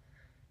forcing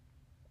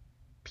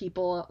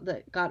people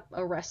that got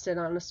arrested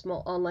on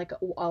like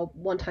a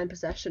one-time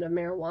possession of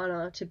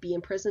marijuana to be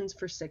in prisons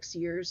for 6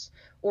 years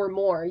or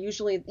more.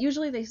 Usually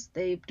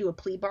they do a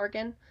plea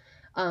bargain,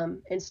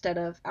 instead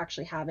of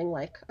actually having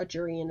like a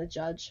jury and a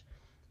judge.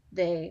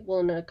 They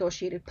will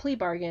negotiate a plea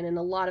bargain, and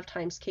a lot of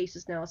times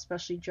cases now,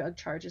 especially drug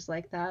charges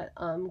like that,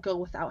 go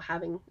without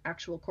having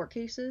actual court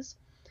cases,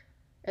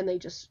 and they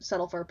just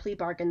settle for a plea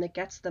bargain that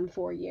gets them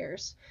 4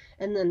 years.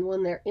 And then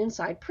when they're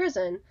inside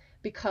prison,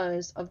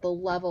 because of the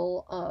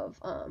level of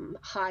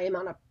high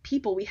amount of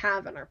people we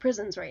have in our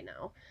prisons right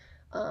now,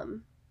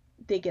 um,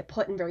 they get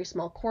put in very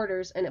small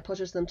quarters, and it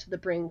pushes them to the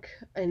brink,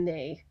 and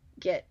they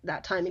get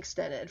that time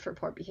extended for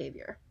poor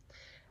behavior.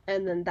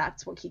 And then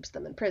that's what keeps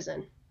them in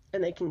prison,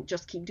 and they can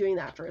just keep doing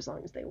that for as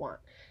long as they want.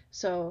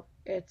 So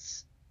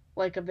it's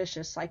like a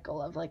vicious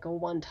cycle of like a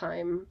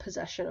one-time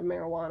possession of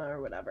marijuana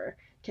or whatever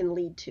can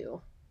lead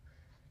to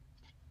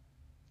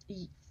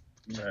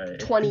Right.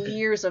 20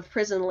 years of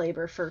prison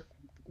labor for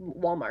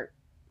Walmart,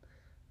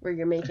 where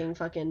you're making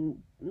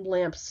fucking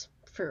lamps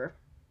for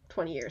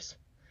 20 years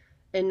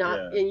Yeah.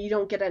 and you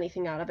don't get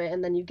anything out of it.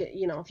 And then you get,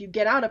 you know, if you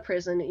get out of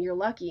prison, you're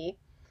lucky,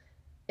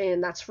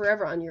 and that's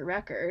forever on your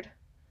record,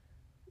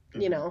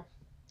 you Mm-hmm. know,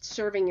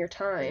 serving your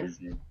time.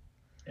 Crazy.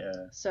 Yeah.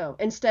 So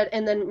instead,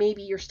 and then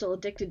maybe you're still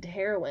addicted to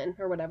heroin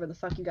or whatever the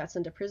fuck you got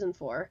sent to prison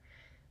for,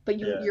 but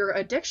Yeah. your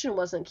addiction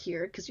wasn't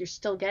cured because you're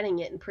still getting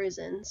it in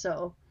prison.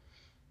 So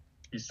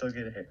You still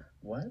get a hit.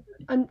 What?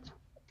 I'm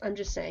I'm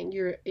just saying,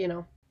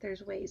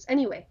 there's ways.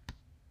 Anyway,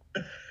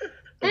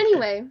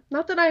 Okay.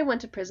 not that I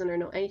went to prison or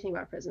know anything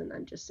about prison.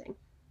 I'm just saying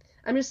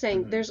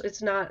Mm-hmm.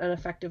 it's not an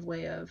effective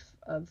way of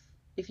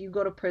if you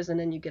go to prison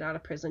and you get out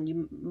of prison,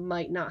 you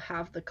might not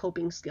have the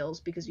coping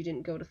skills because you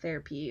didn't go to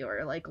therapy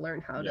or like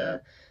learn how Yeah.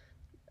 to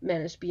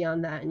manage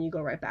beyond that, and you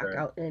go right back Sure.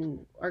 out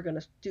and are going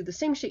to do the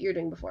same shit you're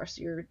doing before,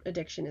 so your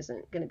addiction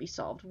isn't going to be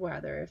solved,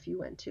 whether if you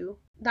went to.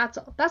 That's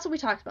all. That's what we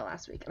talked about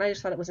last week, and I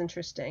just thought it was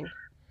interesting.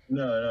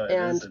 No, no, it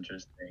is And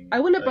interesting. I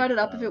wouldn't have Like, brought it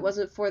up if it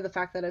wasn't for the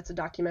fact that it's a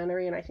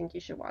documentary, and I think you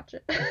should watch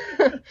it.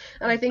 And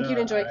I think no, you'd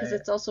enjoy it because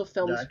it's also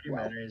filmed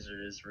well. documentaries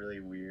are just really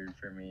weird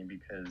for me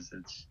because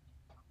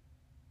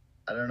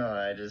I don't know.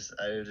 I just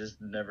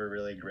never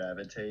really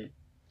gravitate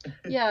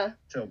Yeah.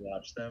 to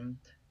watch them,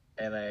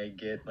 and I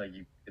get like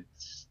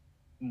it's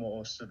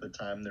most of the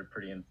time they're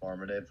pretty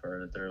informative,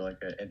 or they're like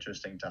an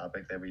interesting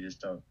topic that we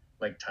just don't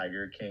like.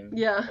 Tiger King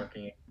Yeah.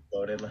 fucking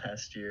exploded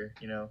last year,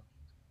 you know.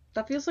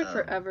 That feels like Um,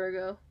 forever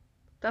ago.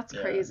 That's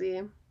yeah.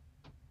 crazy.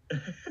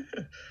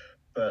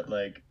 But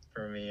like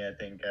for me, I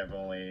think I've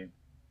only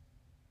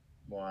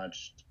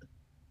watched,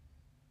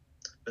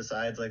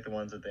 besides like the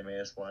ones that they made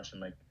us watch in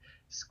like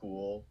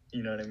school,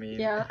 you know what I mean?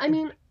 Yeah. I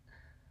mean,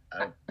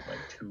 I, I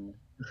like two,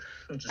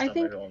 I just on my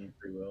think own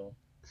free will.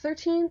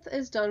 13th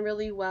is done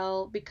really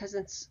well because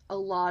it's a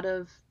lot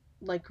of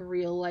like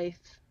real life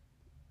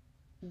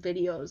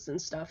videos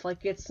and stuff.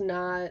 Like it's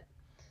not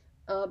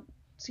uh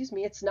excuse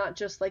me, it's not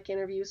just like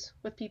interviews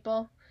with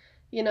people,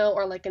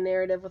 or like a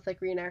narrative with like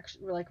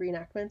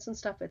reenactments and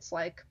stuff. It's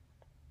like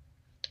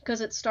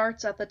because it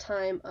starts at the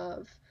time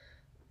of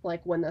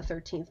like when the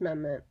 13th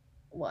Amendment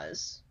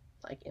was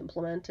like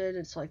implemented.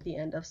 It's like the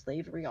end of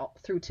slavery all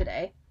through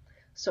today.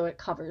 So it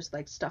covers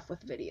like stuff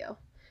with video,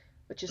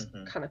 which is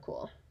Mm-hmm. kind of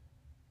cool.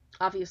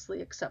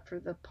 Obviously, except for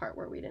the part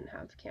where we didn't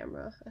have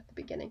camera at the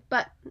beginning.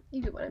 But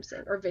you get what I'm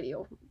saying. Or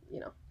video, you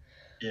know.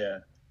 Yeah,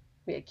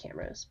 We had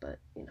cameras, but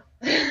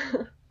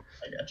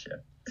I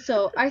gotcha.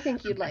 So I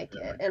think I'm you'd like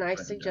picking them it, up, and I putting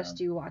them suggest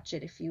down. you watch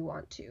it if you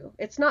want to.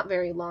 It's not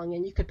very long,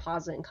 and you could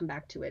pause it and come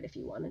back to it if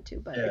you wanted to,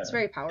 but it's Yeah.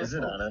 very Is it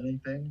powerful. on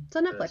anything It's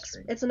a to Netflix.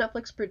 stream? It's a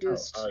Netflix Oh,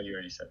 produced. you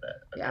already said that.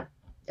 Yeah, Okay.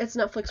 it's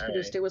Netflix All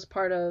produced. right. It was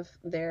part of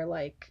their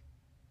like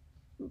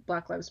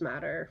Black Lives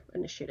Matter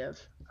initiative.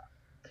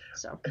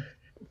 So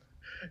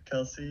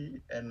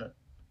Kelsey and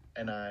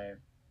I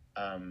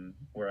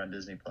were on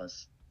Disney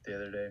Plus the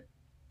other day,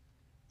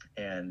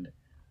 and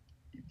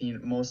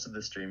most of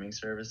the streaming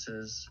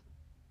services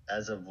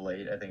as of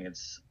late, I think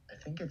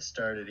it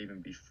started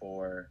even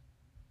before.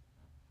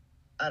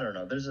 I don't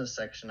know. There's a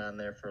section on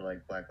there for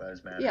like Black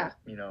Lives yeah, Matter,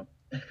 you know.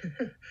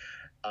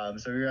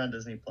 So we were on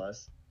Disney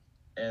Plus,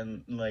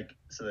 and like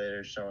so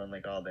they're showing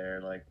like all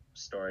their like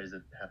stories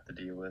that have to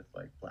deal with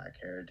like Black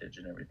heritage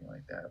and everything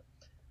like that.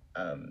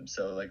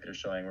 So like they're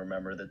showing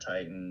Remember the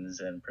Titans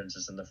and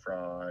Princess and the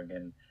Frog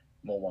and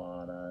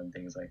Moana and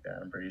things like that.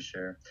 I'm pretty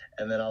sure.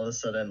 And then all of a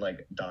sudden,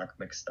 like Doc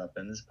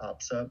McStuffins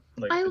pops up,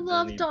 like I the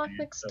love Disney Doc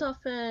dude. So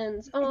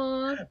McStuffins.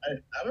 Aw,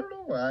 I don't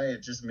know why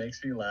it just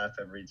makes me laugh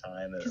every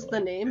time that because the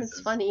like name this is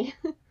is, funny.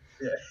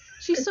 yeah.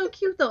 She's so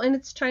cute though, and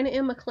it's China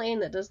Anne McClain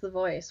that does the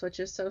voice, which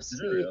is so Is it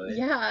sweet. really?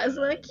 Yeah, I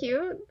isn't that don't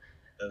know. cute?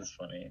 That's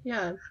funny.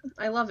 Yeah,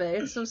 I love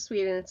it. It's so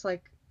sweet, and it's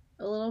like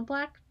a little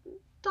black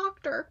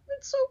doctor.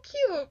 It's so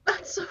cute.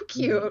 That's so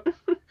cute.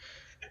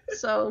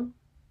 So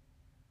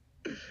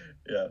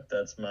Yeah,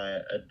 that's my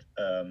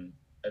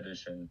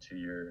addition to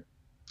your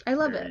I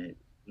love it. very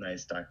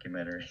nice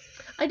documentary.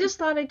 I just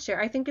thought I'd share.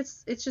 I think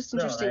it's just No,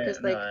 interesting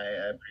because like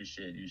I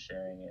appreciate you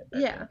sharing it. I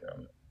yeah,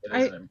 think it is I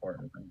an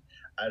important thing.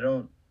 I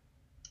don't,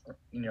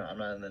 I'm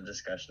not in the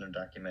discussion of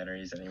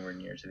documentaries anywhere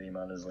near to the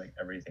amount as like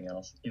everything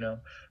else,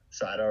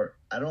 So I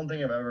don't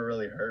think I've ever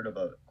really heard of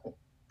a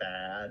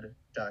bad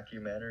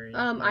documentary. You know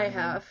I what I mean?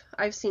 have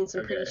I've seen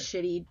some pretty Okay.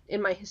 shitty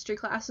in my history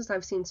classes.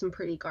 I've seen some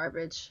pretty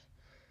garbage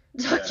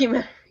Yeah.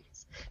 documentaries.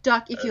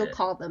 If you'll Okay.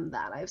 call them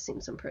that, I've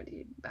seen some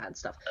pretty bad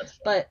stuff. That's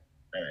fine. But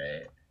All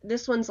right.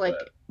 this one's But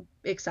like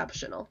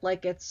exceptional.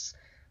 Like it's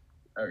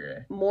okay.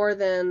 more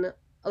than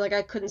like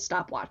I couldn't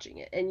stop watching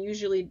it. And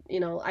usually,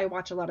 I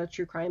watch a lot of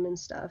true crime and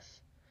stuff.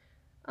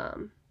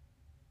 Um,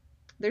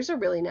 there's a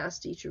really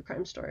nasty true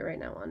crime story right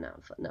now on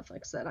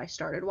Netflix that I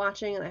started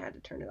watching and I had to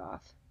turn it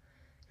off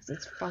because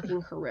it's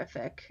fucking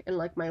horrific and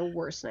like my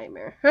worst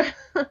nightmare.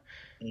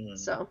 Mm-hmm.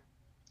 So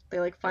they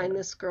like find Yeah.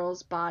 this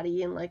girl's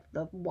body in like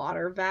the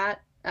water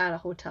vat at a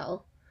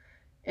hotel,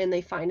 and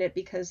they find it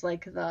because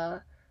like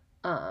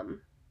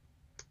um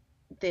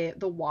the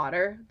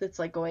water that's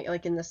like going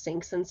like in the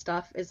sinks and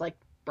stuff is like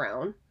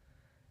brown,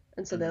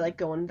 and so they Mm-hmm. like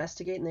go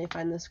investigate and they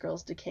find this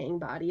girl's decaying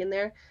body in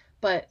there,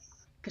 but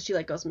because she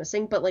like goes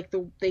missing, but like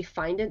they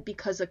find it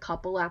because a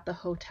couple at the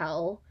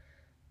hotel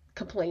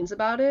complains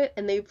about it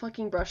and they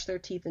fucking brushed their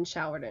teeth and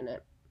showered in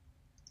it.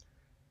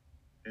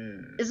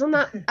 Isn't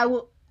that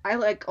I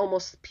like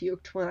almost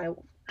puked when I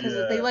because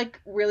they Yeah.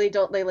 like really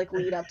don't they like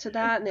lead up to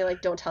that and they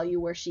like don't tell you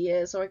where she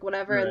is or like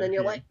whatever and then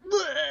you're Right.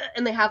 like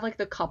and they have like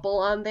the couple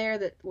on there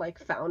that like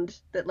found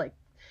that like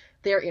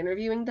they're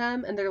interviewing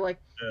them and they're like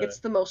Yeah. it's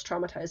the most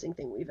traumatizing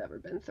thing we've ever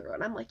been through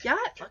and I'm like yeah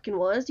it fucking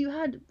was you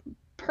had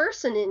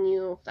person in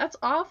you that's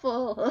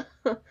awful.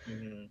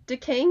 Mm-hmm.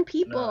 Decaying No,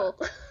 people.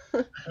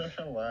 I don't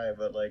know why,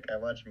 but like I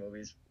watch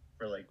movies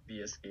for like the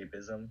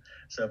escapism.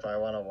 So if I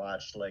want to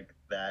watch like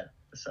that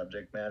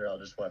subject matter, I'll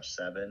just watch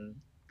Seven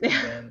Yeah.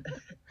 again.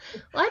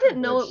 Well, I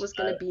didn't know it Which was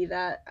gonna be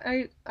that.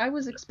 I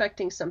was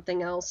expecting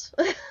something else.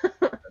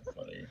 that's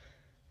funny.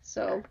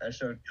 So I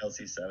showed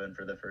Kelsey Seven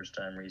for the first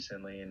time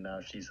recently, and now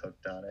she's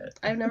hooked on it.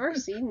 I've never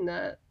seen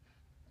that.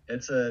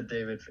 It's a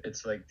David.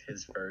 It's like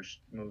his first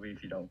movie,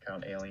 if you don't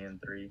count Alien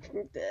 3,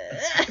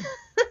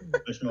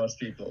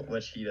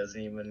 which he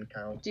doesn't even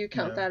count. Do you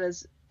count that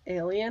as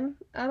Alien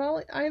at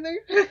all either?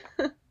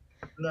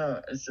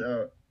 No,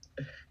 so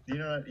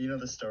Do you know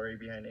the story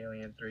behind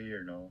Alien 3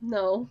 or no?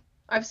 No.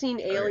 I've seen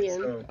Okay, Alien.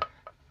 so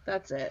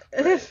That's it.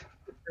 right.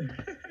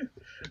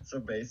 So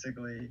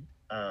basically,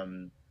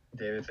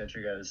 David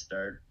Fincher got his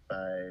start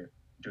by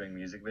doing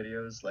music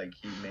videos. Like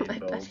he I made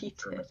bet he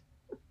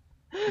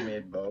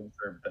did. Vogue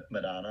for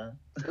Madonna.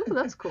 Ooh,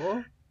 that's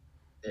cool.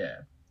 Yeah,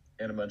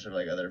 and a bunch of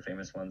like other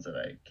famous ones that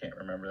I can't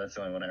remember. That's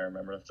the only one I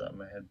remember off the top of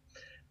my head.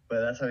 But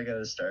that's how he got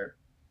his start.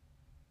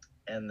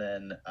 And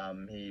then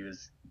he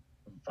was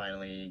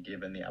finally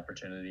given the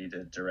opportunity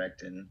to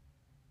direct an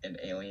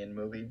Alien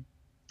movie.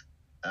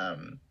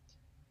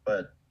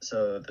 But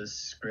so the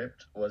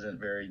script wasn't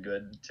very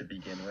good to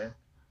begin with.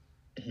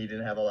 He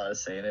didn't have a lot of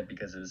say in it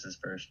because it was his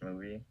first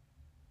movie.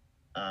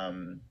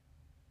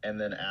 And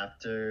then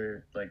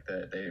after like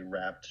they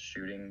wrapped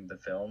shooting the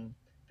film,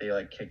 they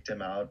like kicked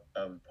him out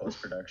of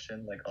post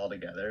production like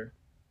altogether.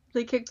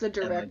 They kicked the And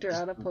like director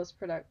just out of post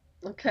production.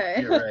 Okay.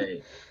 you're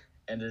right.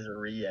 And just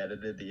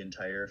re-edited the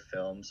entire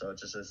film, so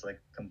it's just this like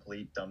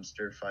complete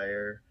dumpster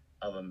fire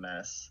of a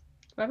mess.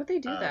 Why would they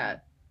do Um,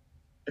 that?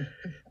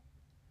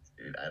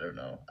 dude, I don't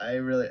know.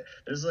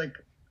 There's like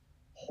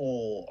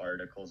whole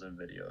articles and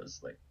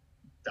videos, like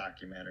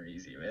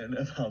documentaries even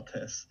about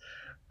this.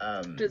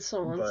 Did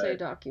someone say But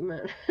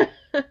document?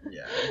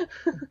 yeah,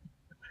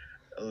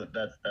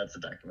 that's a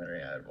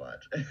documentary I would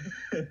watch.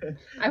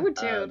 I would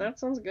too. um, That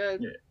sounds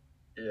good.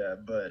 yeah, yeah,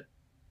 but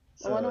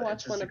I want so to it's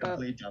watch one just a about.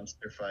 complete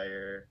dumpster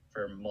fire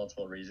for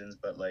multiple reasons.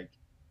 But like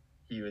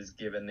he was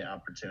given the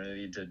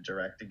opportunity to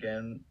direct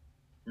again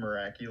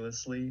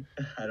miraculously.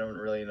 I don't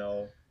really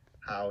know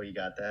how he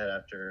got that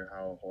after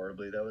how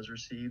horribly that was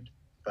received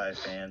by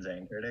fans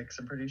and critics,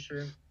 I'm pretty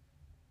sure.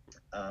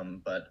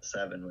 But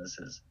Seven was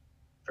his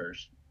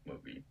first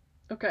movie.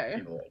 Okay.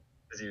 People,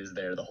 because he was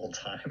there the whole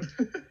time.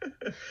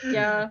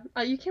 Yeah,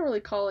 you can't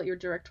really call it your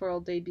directorial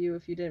debut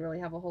if you didn't really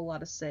have a whole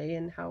lot of say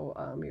in how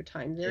your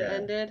time there Yeah,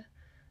 ended.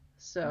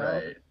 So,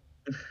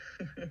 right.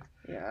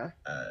 yeah,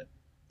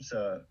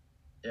 So,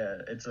 yeah,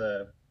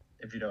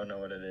 if you don't know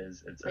what it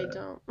is, I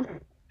don't.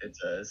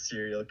 it's a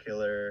serial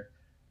killer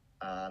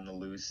on the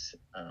loose,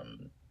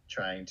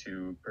 trying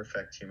to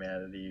perfect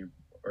humanity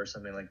or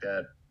something like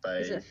that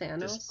Is by it Thanos?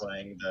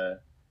 displaying the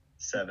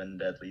seven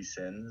deadly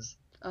sins.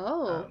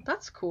 Oh, Um,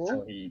 that's so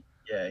cool. he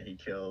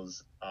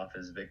kills off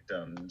his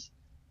victims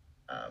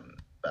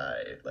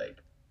by like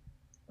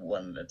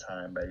one at a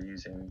time by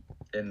using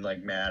in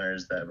like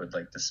manners that would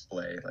like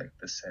display like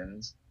the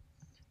sins.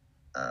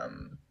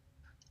 Um,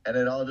 and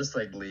it all just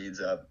like leads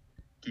up,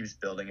 keeps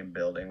building and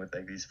building with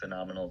like these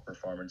phenomenal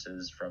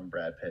performances from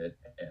Brad Pitt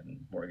and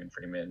Morgan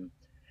Freeman,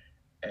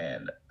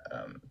 and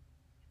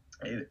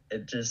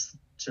it just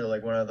to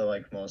like one of the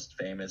like most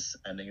famous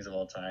endings of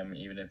all time.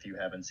 Even if you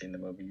haven't seen the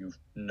movie, you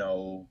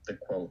know the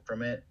quote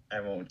from it.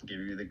 I won't give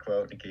you the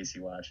quote in case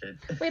you watch it.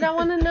 Wait, I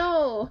want to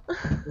know.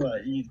 Well,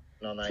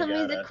 no, I Tell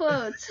me the gotta.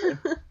 quotes. I'm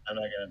not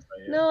gonna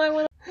tell you. No, I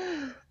want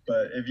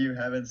But if you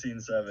haven't seen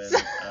Seven,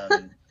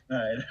 to.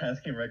 I'd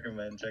highly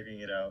recommend checking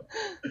it out.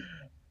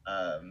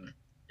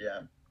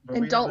 Yeah, but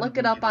And we have don't a look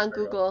it movie up to on start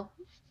off. Google,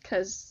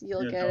 because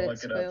you'll Yeah, get don't it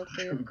look it up spoiled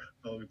for you. on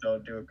Google.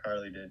 Don't do what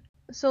Carly did.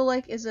 So,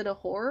 like, is it a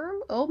horror?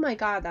 Oh my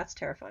god, that's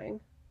terrifying.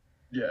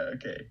 Yeah,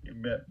 okay. You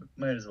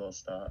might as well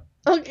stop.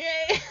 Okay.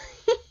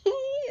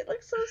 It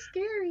looks so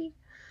scary.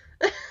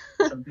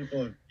 Some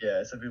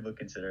people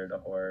consider it a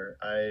horror.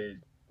 I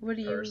What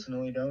do you?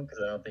 personally don't, because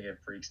I don't think it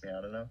freaks me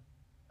out enough.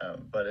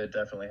 But it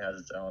definitely has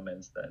its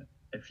elements that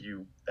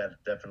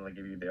definitely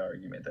give you the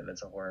argument that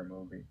it's a horror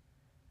movie.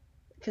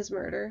 Because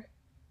murder.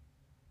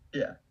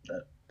 Yeah,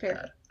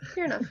 Fair.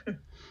 Fair enough.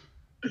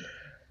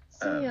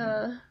 So,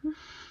 yeah.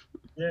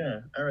 Yeah,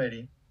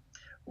 alrighty.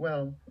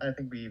 Well, I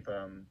think we've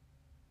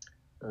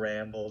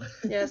rambled.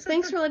 Yes,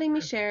 thanks for letting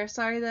me share.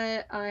 Sorry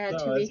that I had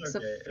No, 2 weeks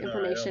of okay. No, I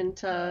don't. information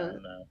to,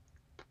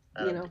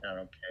 No. you know. I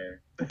don't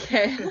care.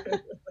 Okay.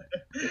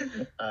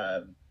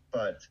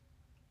 But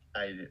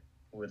I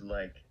would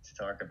like to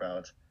talk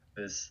about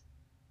this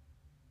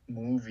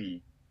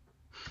movie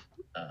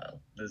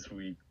this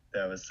week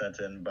that was sent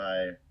in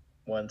by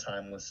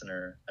one-time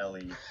listener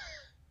Ellie.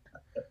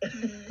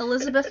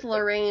 Elizabeth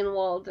Lorraine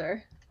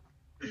Walder.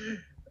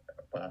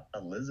 Wow,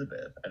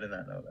 Elizabeth. I did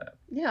not know that.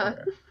 Yeah.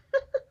 Okay.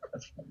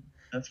 That's fun.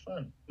 That's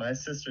fun. My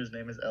sister's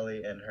name is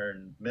Ellie and her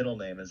middle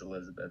name is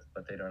Elizabeth,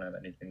 but they don't have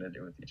anything to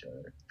do with each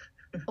other.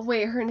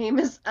 Wait, her name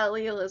is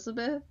Ellie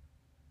Elizabeth?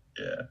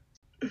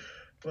 Yeah.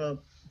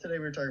 Well, today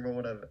we're talking about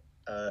one of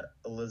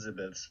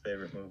Elizabeth's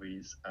favorite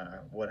movies,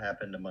 What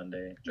Happened to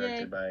Monday,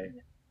 directed by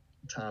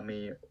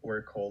Tommy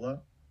Wirkola.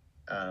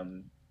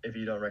 If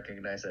you don't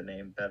recognize that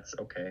name, that's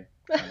okay.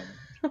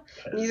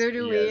 Neither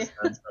do he we.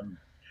 has done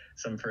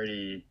some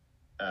pretty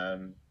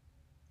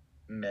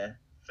meh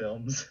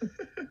films,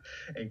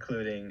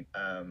 including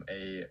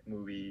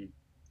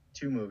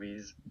two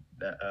movies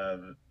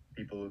of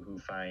people who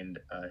find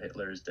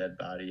Hitler's dead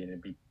body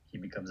and he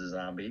becomes a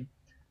zombie.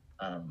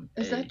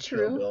 Is that Kill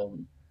true? Bill.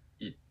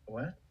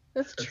 What?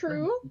 That's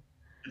true?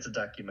 It's a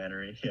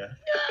documentary. Yeah.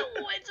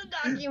 No, it's a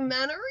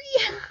documentary.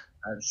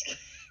 I'm just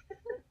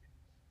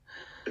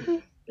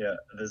kidding. Yeah,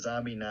 the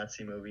zombie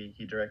Nazi movie.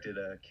 He directed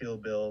a Kill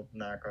Bill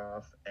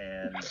knockoff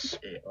and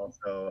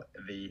also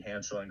the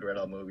Hansel and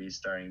Gretel movie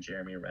starring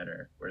Jeremy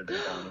Renner, where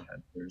they're bounty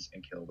hunters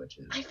and kill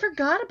witches. I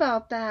forgot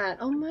about that.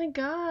 Oh my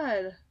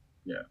god.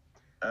 Yeah.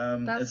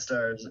 It That's.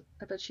 stars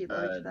I bet she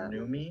liked that movie.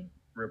 Numi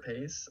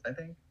Rapace, I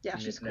think. Yeah,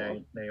 she's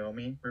cool.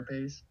 Naomi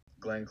Rapace,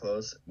 Glenn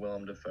Close,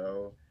 Willem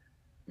Dafoe,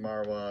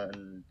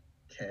 Marwan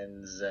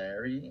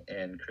Kenzari,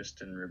 and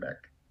Kristen Rebeck.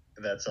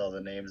 That's all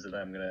the names that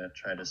I'm gonna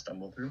try to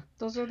stumble through.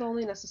 Those are the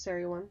only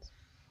necessary ones.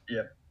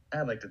 Yeah,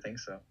 I'd like to think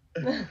so.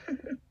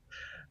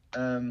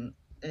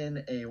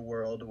 In a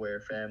world where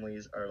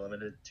families are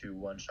limited to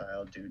one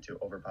child due to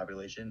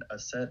overpopulation, a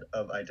set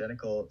of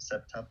identical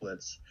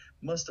septuplets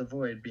must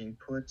avoid being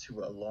put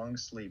to a long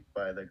sleep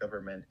by the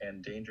government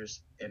and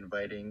dangerous in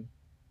fighting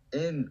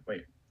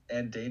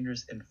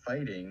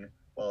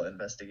while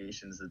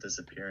investigations the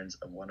disappearance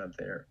of one of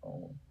their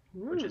own,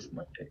 which is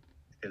Monday.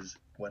 Because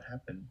what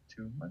happened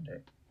to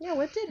Monday? Yeah,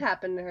 what did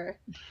happen to her?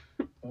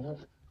 Well,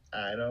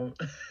 I don't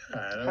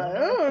I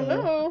don't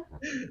know.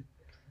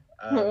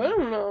 I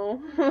don't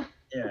know.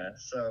 Yeah,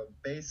 so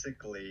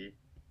basically,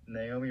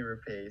 Naomi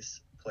Rapace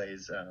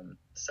plays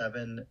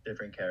 7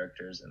 different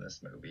characters in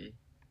this movie.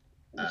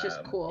 Which is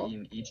cool.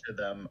 And each of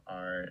them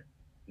are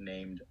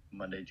named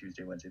Monday,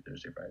 Tuesday, Wednesday,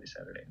 Thursday, Friday,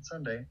 Saturday, and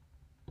Sunday.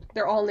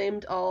 They're all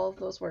named all of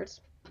those words.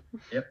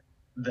 Yep.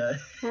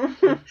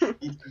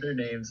 Each of their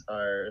names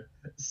are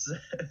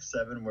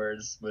 7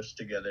 words smushed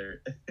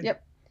together.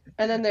 Yep.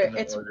 And then the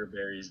order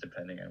varies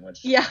depending on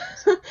which. Yeah.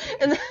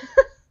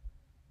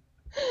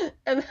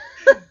 and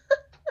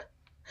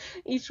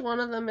each one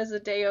of them is a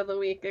day of the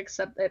week,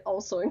 except it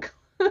also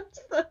includes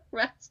the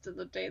rest of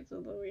the days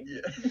of the week.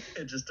 Yeah,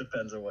 it just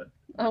depends on what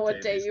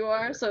day you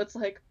are. So it's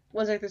like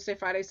Wednesday, Thursday,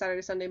 Friday,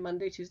 Saturday, Sunday,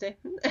 Monday, Tuesday,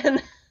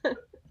 and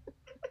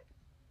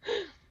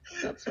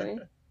that's funny.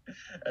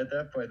 At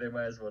that point, they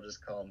might as well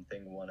just call them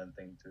Thing 1 and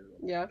Thing 2.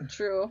 Yeah,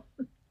 true.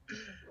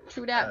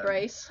 True that,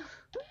 Bryce.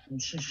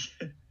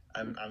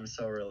 I'm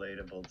so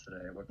relatable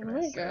today. What can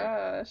I say? Oh my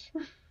gosh.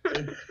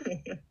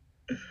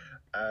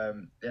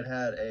 It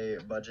had a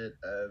budget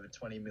of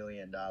 $20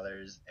 million,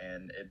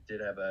 and it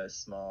did have a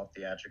small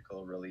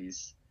theatrical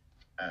release,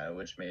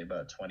 which made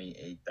about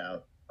 28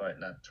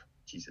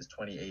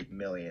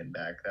 million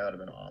back. That would have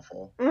been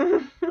awful.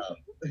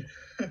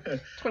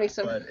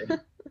 27.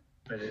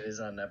 But it is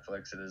on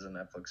Netflix. It is a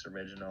Netflix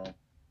original,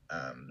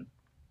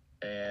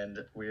 and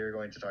we are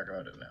going to talk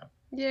about it now.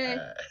 Yay!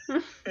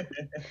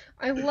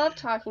 I love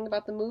talking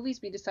about the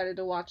movies we decided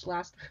to watch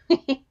last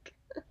week.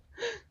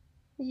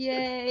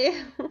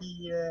 Yay!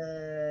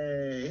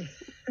 Yay!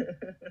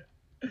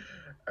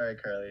 All right,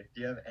 Carly,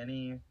 do you have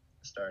any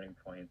starting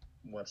point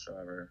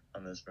whatsoever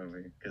on this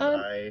movie?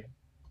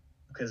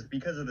 Because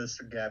of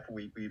this gap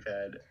week we've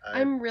had,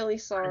 I'm really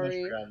sorry.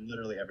 I've forgotten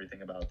literally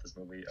everything about this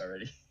movie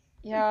already.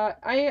 Yeah,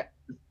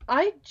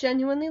 I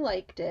genuinely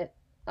liked it.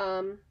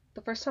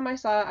 The first time I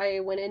saw it, I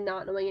went in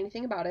not knowing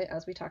anything about it,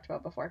 as we talked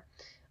about before.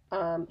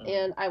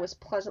 And I was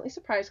pleasantly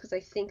surprised because I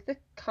think the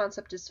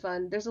concept is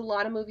fun. There's a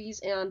lot of movies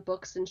and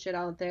books and shit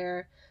out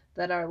there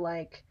that are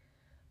like,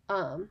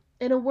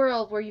 in a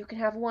world where you can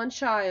have one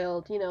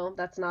child,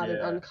 that's not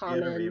an uncommon.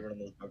 You had to read one of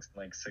those books in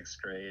like 6th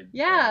grade.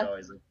 Yeah. It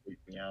always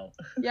freaked me out.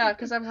 Yeah,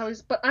 because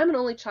but I'm an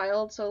only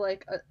child, so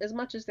like, as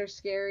much as they're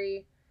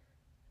scary,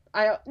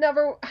 I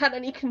never had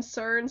any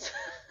concerns.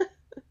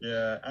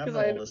 Yeah, I'm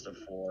the oldest of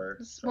 4.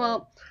 So.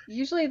 Well,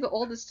 usually the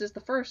oldest is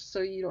the first,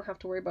 so you don't have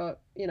to worry about,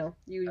 you'd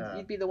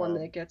be the one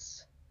that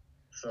gets.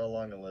 So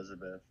long,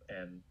 Elizabeth,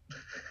 and.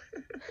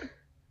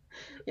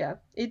 Yeah,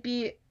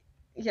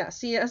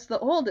 see, as the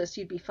oldest,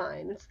 you'd be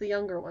fine. It's the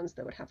younger ones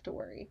that would have to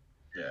worry.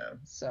 Yeah.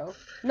 So,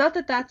 not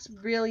that that's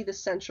really the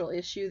central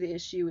issue. The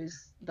issue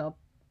is the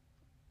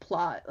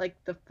plot,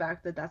 like the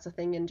fact that that's a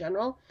thing in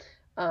general.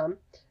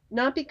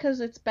 Not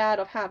because it's bad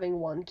of having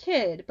one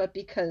kid, but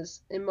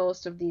because in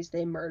most of these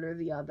they murder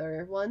the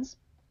other ones,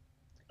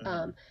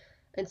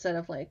 instead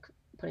of like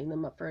putting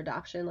them up for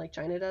adoption like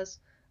China does,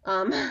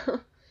 and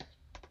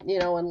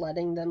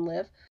letting them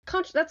live.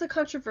 That's a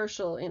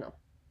controversial,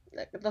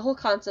 the whole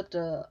concept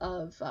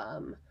of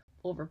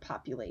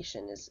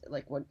overpopulation is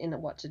like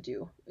what to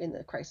do in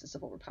the crisis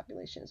of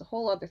overpopulation is a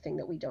whole other thing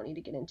that we don't need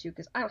to get into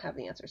because I don't have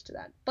the answers to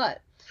that,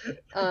 but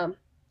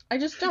I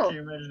just don't. Can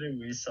you imagine if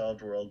we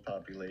solved world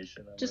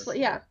population? Just like,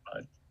 yeah.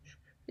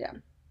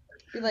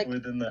 Be like,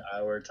 within the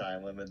hour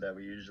time limit that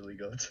we usually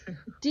go to.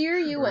 Dear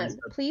UN,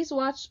 please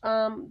watch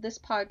this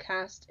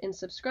podcast and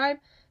subscribe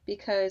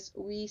because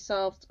we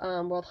solved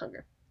world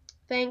hunger.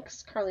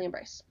 Thanks, Carly and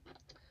Bryce.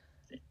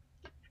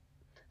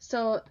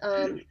 So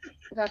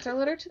that's our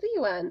letter to the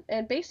UN,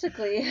 and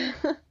basically.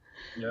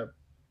 Yep.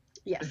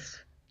 Yes.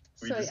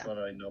 We just won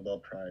a Nobel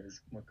Prize.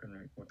 What can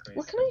I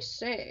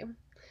say?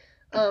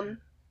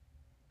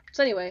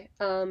 So anyway,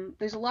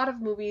 there's a lot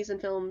of movies and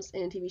films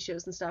and TV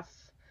shows and stuff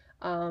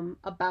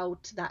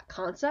about that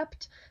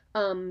concept,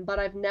 but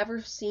I've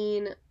never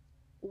seen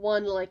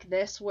one like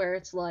this where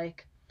it's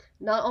like,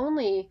 not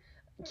only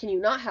can you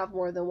not have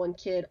more than one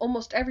kid,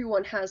 almost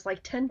everyone has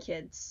like 10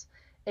 kids,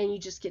 and you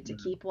just get to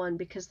Mm-hmm. keep one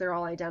because they're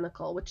all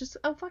identical, which is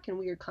a fucking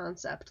weird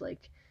concept.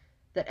 Like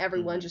that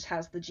everyone Mm-hmm. just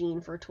has the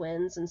gene for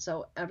twins, and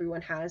so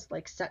everyone has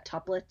like set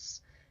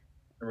tuplets,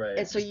 and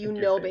Right. so Just you pick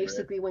your know favorite.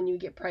 basically when you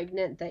get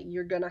pregnant that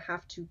you're gonna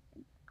have to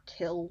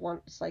kill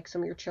once like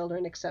some of your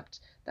children, except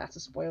that's a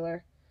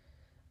spoiler.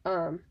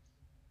 Um,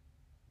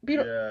 but you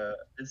know, Yeah,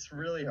 it's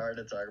really hard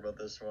to talk about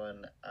this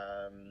one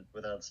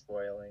without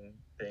spoiling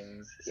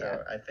things. yeah,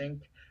 So I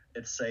think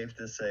it's safe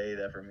to say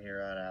that from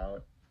here on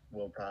out,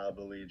 we'll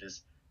probably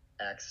just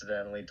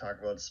accidentally talk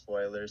about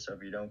spoilers. So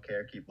if you don't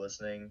care, keep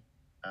listening.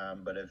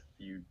 But if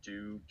you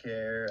do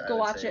care, I go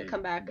would watch it, say come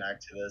come back. back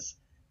to this.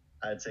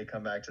 I'd say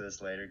come back to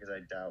this later because I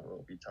doubt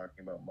we'll be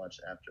talking about much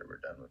after we're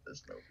done with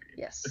this movie.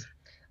 Yes.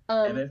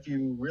 And if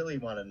you really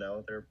want to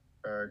know, there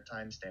are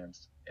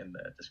timestamps in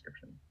the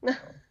description. So.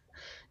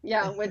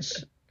 Yeah, which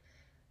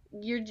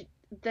you're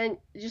then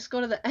just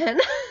go to the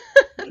end.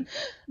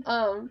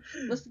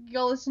 Let's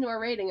go listen to our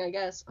rating, I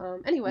guess.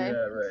 Anyway,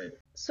 Yeah, right.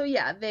 so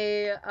yeah,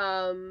 they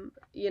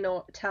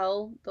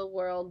tell the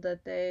world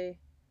that they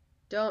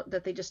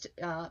just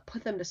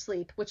put them to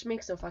sleep, which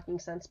makes no fucking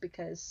sense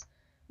because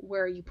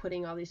where are you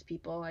putting all these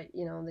people?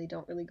 They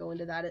don't really go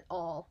into that at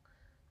all,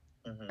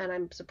 Mm-hmm. and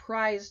I'm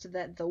surprised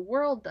that the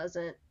world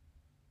doesn't.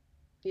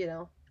 You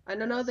know, I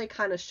don't know. Yes. They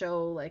kind of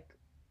show like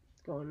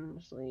going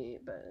to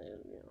sleep, but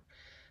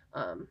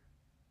um,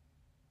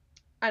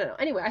 I don't know.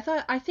 Anyway,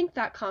 I think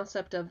that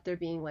concept of there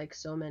being like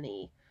so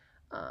many,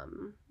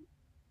 um,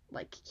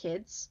 like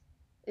kids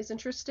is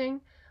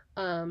interesting.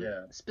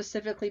 Yeah.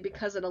 Specifically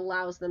because it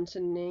allows them to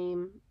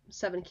name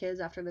 7 kids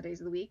after the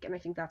days of the week, and I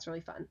think that's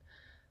really fun.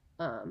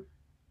 Um,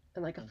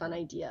 and like a fun Mm-hmm.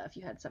 idea if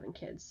you had 7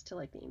 kids to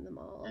like name them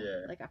all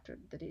Yeah. like after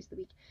the days of the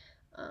week.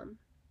 Um,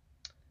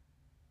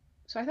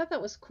 so I thought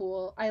that was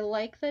cool. I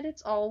like that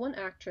it's all one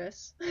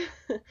actress,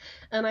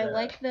 and I Yeah.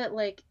 like that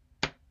like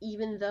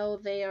even though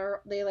they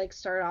like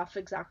start off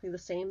exactly the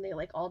same, they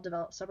like all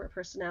develop separate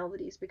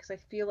personalities because I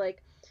feel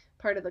like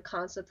part of the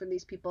concept for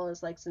these people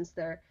is like since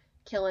they're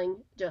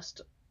killing just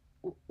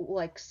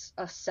like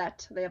a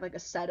set, they have like a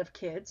set of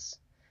kids.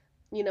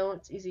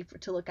 It's easy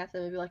to look at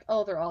them and be like,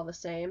 oh, they're all the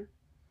same.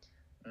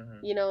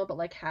 Mm-hmm. But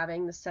like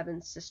having the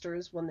 7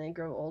 sisters when they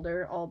grow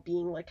older, all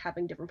being like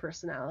having different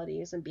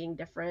personalities and being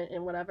different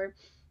and whatever,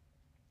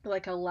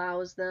 like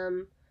allows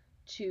them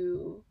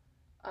to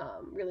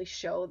really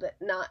show that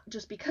not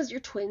just because you're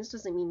twins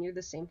doesn't mean you're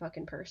the same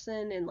fucking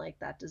person, and like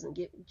that doesn't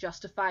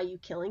justify you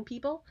killing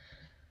people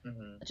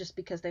Mm-hmm. just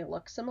because they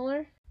look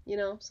similar.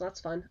 So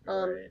that's fun.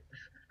 Right.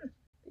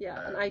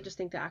 Yeah, and I Um, just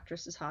think the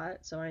actress is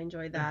hot, so I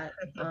enjoy that.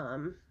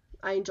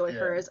 I enjoy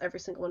her yeah. as every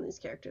single one of these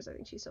characters. I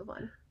think she's so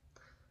fun.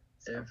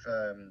 So If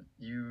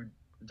you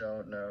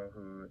don't know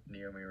who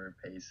Naomi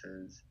Rapace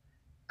is,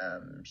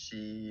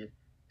 she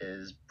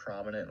is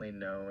prominently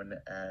known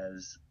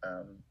as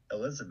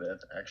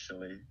Elizabeth,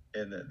 actually,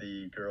 in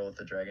the Girl with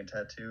the Dragon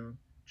Tattoo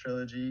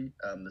trilogy,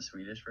 the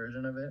Swedish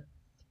version of it,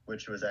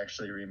 which was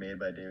actually remade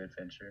by David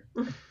Fincher.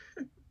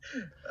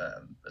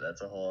 But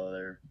that's a whole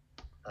other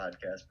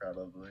podcast,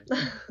 probably.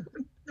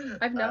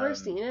 I've never um,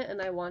 seen it,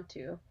 and I want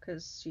to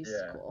because she's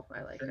yeah, cool.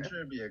 I like her. Fincher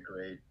would be a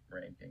great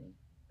ranking,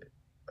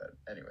 but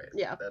anyways,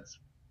 Yeah, that's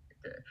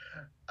okay.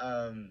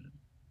 Um,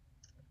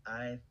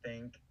 I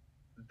think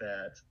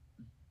that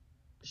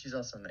she's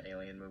also in the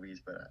Alien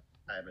movies, but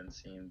I haven't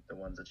seen the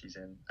ones that she's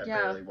in. I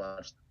yeah, barely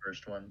watched the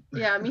first one.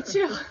 yeah. Me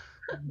too.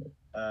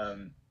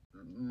 um,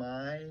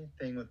 my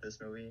thing with this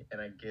movie,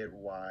 and I get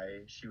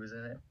why she was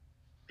in it,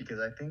 because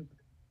I think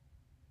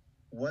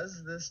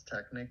was this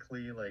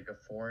technically like a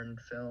foreign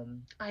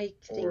film I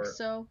think or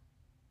so.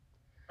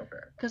 okay,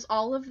 Because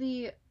all of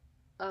the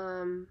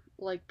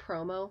like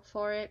promo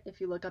for it,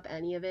 if you look up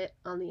any of it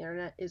on the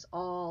internet, is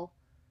all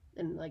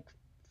in like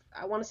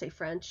I want to say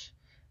French.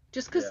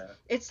 Just because yeah,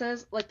 it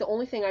says like the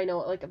only thing I know,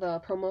 like the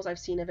promos I've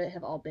seen of it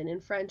have all been in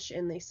French,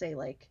 and they say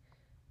like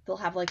they'll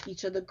have like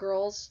each of the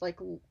girls like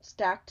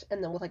stacked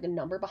and then with like a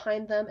number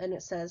behind them, and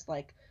it says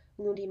like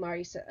Lundi,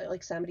 Mari,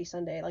 like Samedi,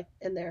 Sunday, like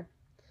in there,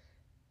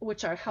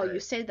 which are how you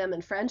right, say them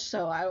in French.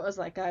 So I was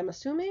like, I'm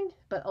assuming,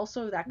 but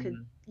also that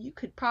mm-hmm. you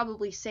could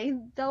probably say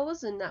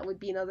those, and that would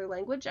be another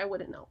language. I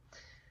wouldn't know.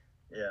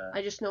 Yeah,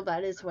 I just know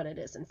that is what it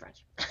is in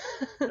French.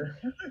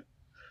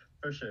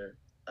 for sure.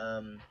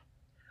 Um,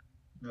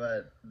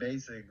 but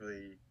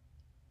basically,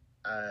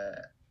 I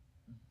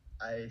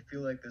I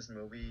feel like this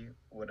movie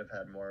would have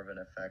had more of an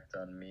effect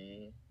on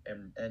me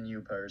and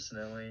you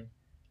personally,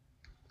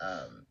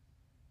 um,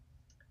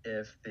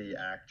 if the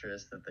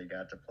actress that they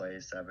got to play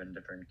 7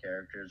 different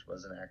characters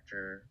was an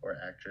actor or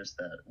actress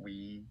that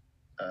we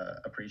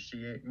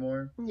appreciate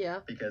more. Yeah,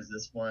 Because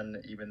this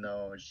one, even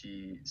though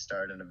she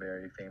starred in a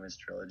very famous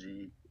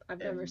trilogy I've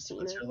never in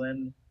seen it,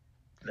 Switzerland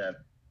that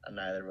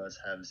neither of us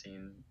have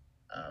seen,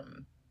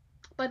 um,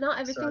 but not so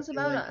I everything's feel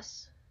about like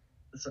us.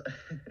 so,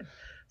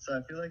 so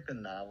I feel like the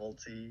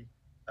novelty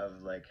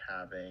of like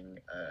having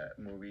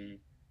a movie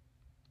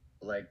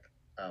like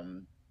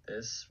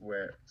this,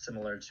 where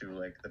similar to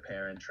like The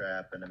Parent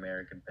Trap and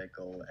American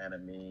Pickle,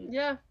 Enemy.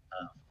 Yeah.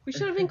 We Um,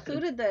 should have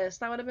included this.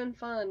 That would have been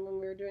fun when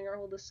we were doing our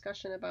whole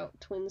discussion about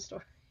twin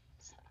stories.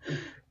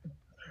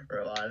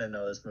 or I didn't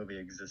know this movie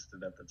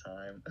existed at the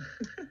time.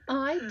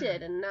 I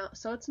did, and now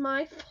so it's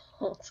my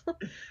fault.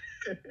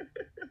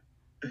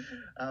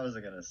 I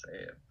wasn't gonna say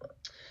it, but.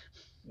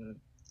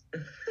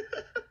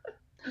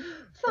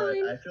 But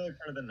Fine. I feel like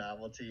part of the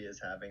novelty is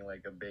having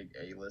like a big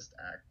A-list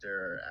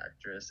actor or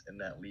actress in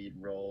that lead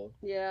role.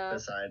 Yeah.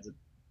 Besides,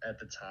 at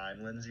the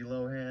time, Lindsay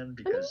Lohan, I mean,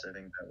 because I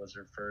think that was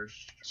her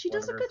first she one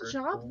does of a her good first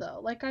job roles. though.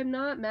 Like I'm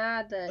not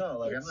mad that No,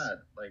 like I'm it's not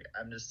like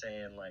I'm just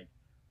saying like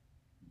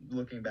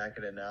looking back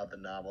at it now, the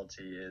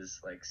novelty is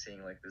like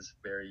seeing like this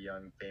very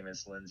young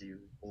famous Lindsay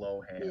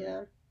Lohan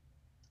yeah.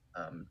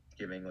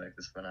 giving like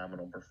this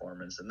phenomenal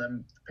performance, and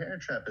then The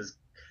Parent Trap is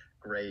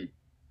great.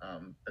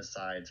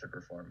 Besides her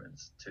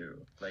performance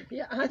too, like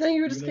Yeah, I thought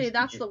you were just even if kidding.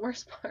 That's she the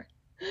worst part.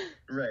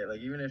 right, like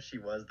even if she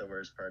was the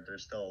worst part,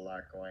 there's still a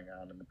lot going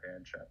on in The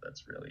Parent Trap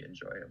that's really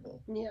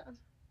enjoyable. Yeah.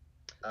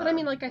 But I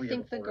mean, like, I We have a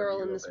think the full girl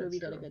in review of this it movie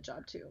did a too. good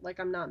job too. Like,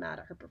 I'm not mad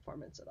at her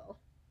performance at all.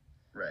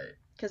 Right.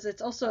 Because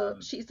it's also, Um,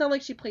 it's not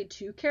like she played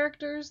two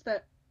characters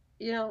that,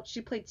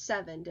 she played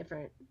seven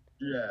different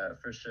yeah,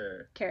 for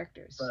sure.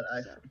 characters.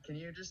 But So, can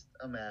you just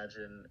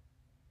imagine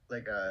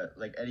like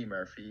Eddie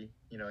Murphy,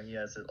 he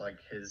has like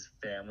his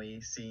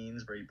family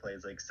scenes where he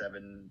plays like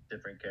seven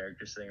different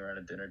characters sitting around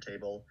a dinner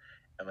table,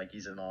 and like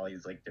he's in all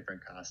these like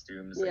different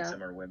costumes, like yeah.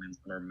 some are women,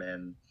 some are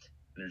men,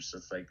 and it's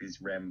just like these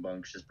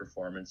rambunctious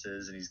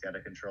performances, and he's got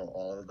to control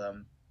all of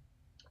them.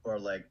 Or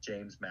like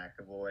James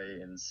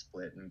McAvoy in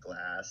Split and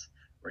Glass,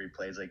 where he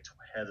plays like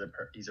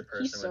he's a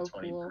He's person with so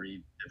cool.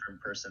 23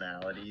 different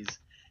personalities,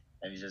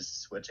 and he's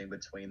just switching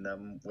between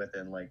them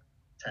within like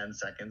 10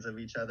 seconds of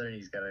each other, and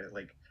he's got to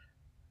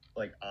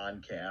like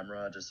on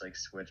camera just like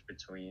switch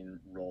between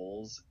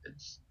roles.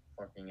 It's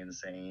fucking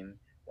insane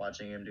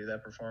watching him do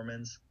that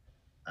performance.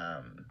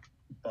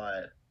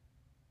 But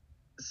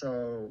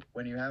so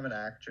when you have an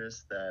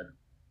actress that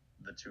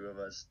the two of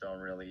us don't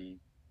really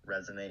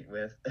resonate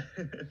with,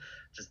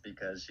 just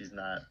because she's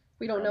not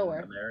We don't know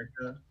from her.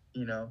 America,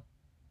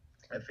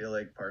 I feel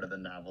like part of the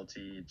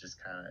novelty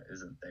just kind of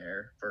isn't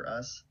there for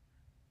us.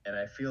 And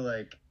I feel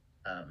like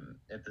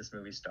if this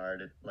movie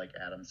started like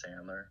Adam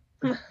Sandler,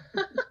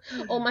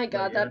 Oh my like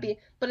god, it that'd would, be,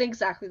 but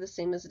exactly the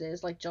same as it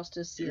is, like, just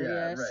as yeah,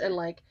 serious and,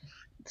 right, like,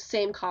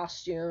 same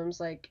costumes,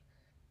 like,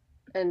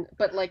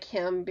 but, like,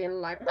 him being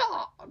like,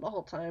 "Rah!" the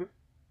whole time.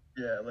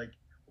 yeah, like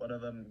one of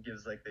them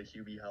gives like the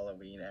Hubie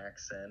Halloween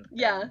accent,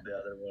 Yeah. and the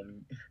other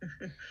one,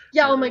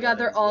 Yeah, the oh my other god, one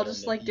they're is all Little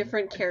just, like, Nicky,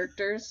 different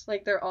characters.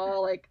 Like, they're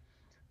all,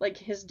 like,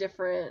 his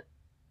different.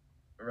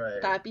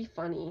 right, That'd be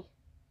funny.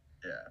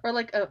 yeah, Or,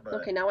 like, but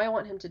okay, now I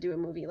want him to do a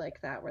movie like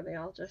that where they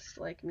all just,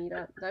 like, meet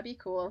up. That'd be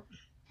cool.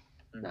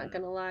 Not mhm.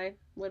 gonna lie.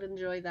 Would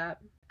enjoy that.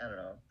 I don't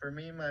know. For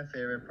me, my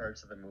favorite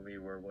parts of the movie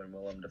were when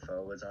Willem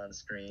Dafoe was on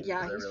screen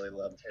Yeah, because I really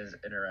loved his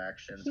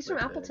interactions he's from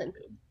with the Appleton.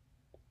 kid.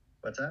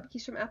 What's that?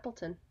 He's from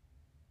Appleton.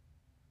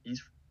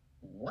 He's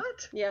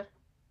what? Yeah.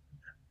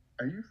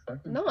 Are you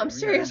fucking No, I'm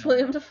kidding me? I serious. didn't know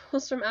William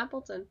Dafoe's from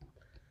Appleton.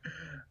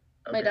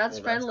 that. My Okay, dad's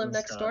well friend that's lived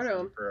next door to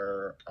Wisconsin him.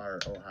 for our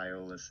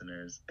Ohio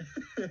listeners.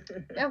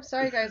 Yeah, I'm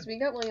sorry, guys. We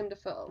got William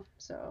Dafoe,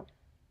 so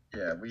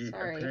Yeah, we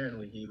sorry.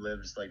 apparently he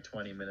lives like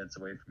 20 minutes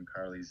away from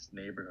Carly's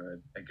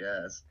neighborhood. I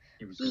guess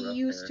he grew He up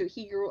used there. to.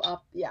 He grew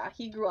up. Yeah,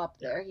 he grew up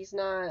Yeah. there. He's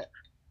not.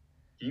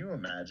 Can you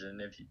imagine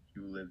if you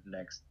lived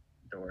next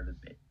door to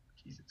me?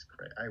 Jesus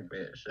Christ, I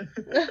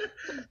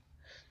wish.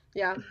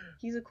 Yeah,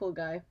 he's a cool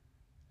guy.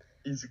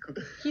 He's a cool,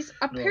 He's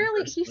normal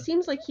apparently he person.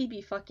 seems like he'd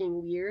be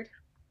fucking weird.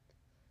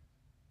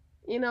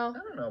 You know, I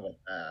don't know about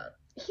that.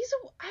 he's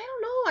a. I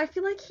don't know. I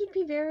feel like he'd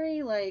be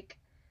very like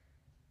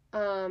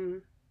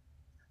um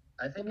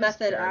I think his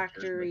method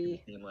characters make him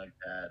actory. seem like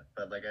that,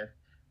 but like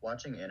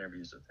watching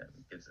interviews with him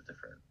gives a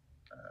different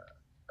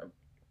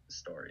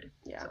story.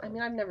 Yeah, I So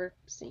mean I've never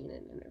seen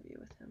an interview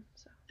with him,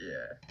 so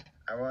yeah,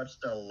 I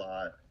watched a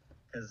lot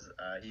because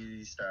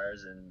he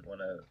stars in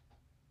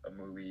a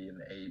movie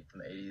from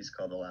the 80s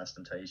called The Last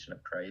Temptation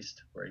of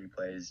Christ, where he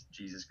plays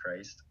Jesus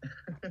Christ.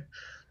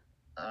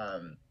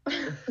 um,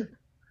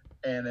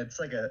 and it's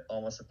like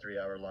almost a 3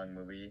 hour long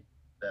movie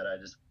that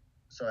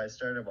I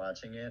started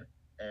watching it,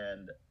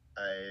 and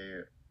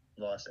I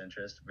lost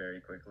interest very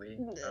quickly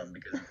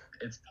because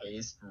it's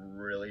paced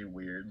really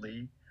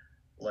weirdly.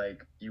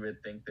 Like you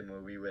would think the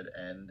movie would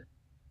end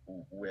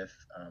with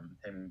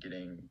him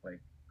getting like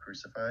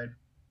crucified,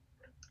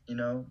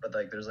 but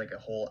like there's like a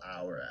whole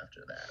hour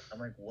after that. I'm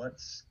like,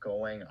 what's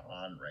going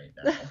on right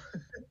now?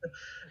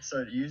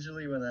 So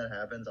usually when that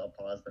happens, I'll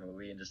pause the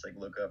movie and just like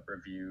look up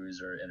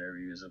reviews or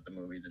interviews of the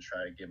movie to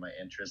try to get my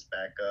interest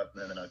back up,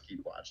 and then I'll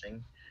keep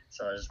watching.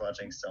 So I was just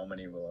watching so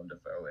many Willem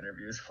Dafoe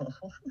interviews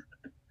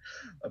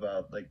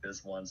about like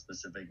this one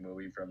specific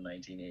movie from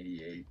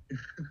 1988.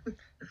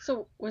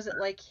 So was it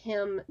like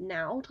him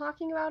now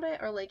talking about it,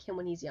 or like him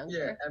when he's Yeah,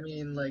 younger? I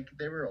mean, like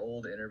they were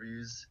old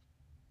interviews,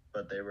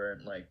 but they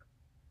weren't like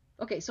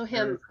Okay, so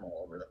Very him. from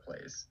all over the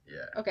place.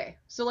 Yeah. Okay,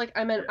 so like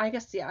I meant, Yeah. I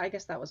guess, yeah, I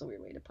guess that was a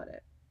weird way to put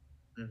it.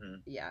 Hmm.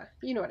 Yeah,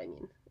 you know what I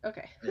mean.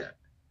 Okay. Yeah.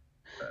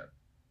 But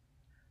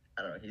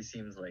I don't know. He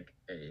seems like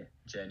a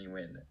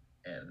genuine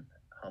and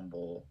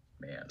humble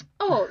man.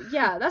 Oh,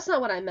 yeah, that's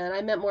not what I meant.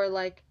 I meant more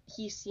like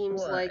he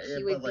seems Well, like yeah,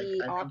 he but would like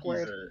be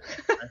awkward.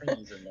 I think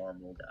he's a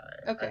normal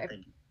guy. I Okay.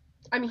 think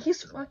I mean, he's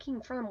he's a normal.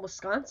 fucking from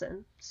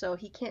Wisconsin, so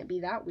he can't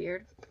be that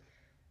weird.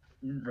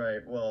 Right.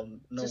 Well,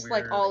 no Just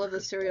like weirder all than of the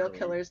Chris serial Farley.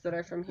 killers that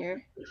are from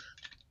here.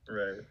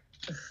 Right.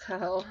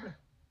 So,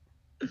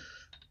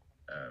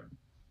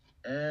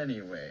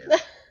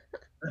 Anyways,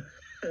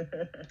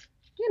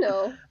 you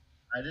know,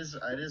 I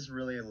just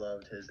really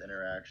loved his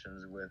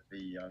interactions with the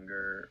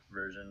younger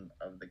version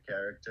of the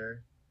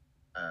character,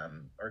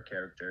 or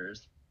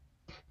characters.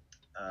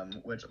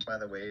 Which, by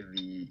the way,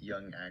 the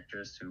young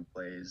actress who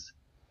plays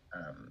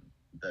um,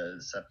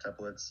 the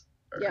septuplets,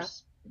 or yeah,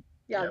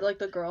 yeah, yep, like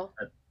the girl.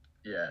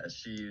 yeah,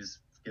 she's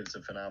gives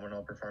a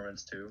phenomenal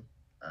performance too.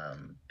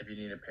 If you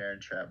need a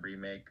Parent Trap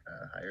remake,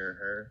 hire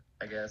her.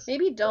 I guess.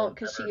 Maybe don't,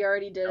 because she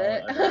already did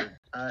Don't it. ever.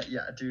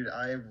 Yeah, dude,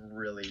 I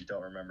really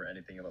don't remember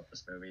anything about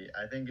this movie.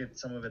 I think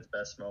some of its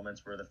best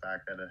moments were the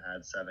fact that it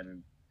had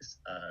seven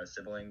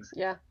siblings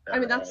Yeah, that I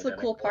mean are all that's the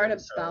cool part identical.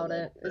 So about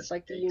like it. the Is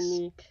like the stakes,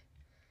 unique,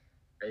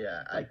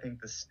 yeah, I like,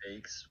 think the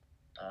stakes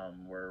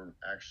were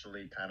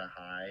actually kind of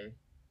high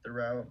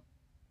throughout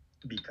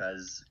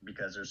because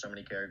there's so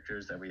many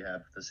characters that we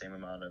have the same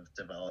amount of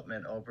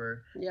development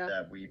over yeah,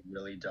 that we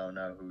really don't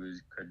know who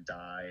could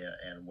die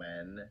and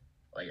when.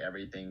 Like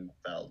everything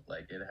felt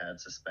like it had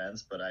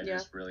suspense, but I yeah.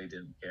 just really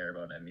didn't care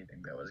about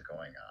anything that was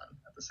going on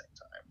at the same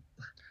time.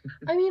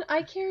 I mean,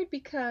 I cared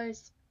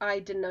because I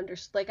didn't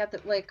understand. Like at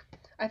the like,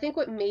 I think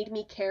what made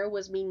me care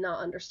was me not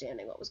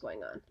understanding what was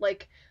going on.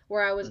 Like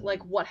where I was like,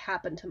 Mm-hmm. what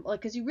happened to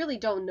like, because you really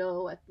don't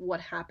know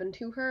what happened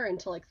to her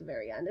until like the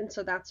very end, and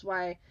so that's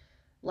why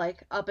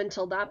like up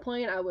until that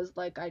point I was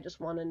like, I just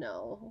want to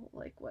know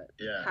like what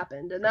Yeah,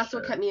 happened, and for that's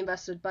what kept sure. me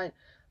invested. But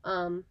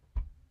um,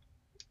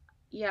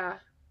 yeah,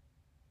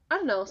 I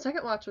don't know.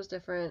 Second watch was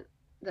different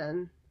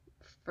than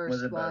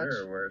Was first it better watch.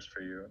 or worse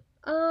for you?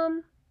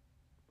 Um,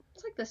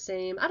 it's like the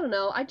same. I don't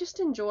know. I just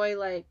enjoy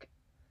like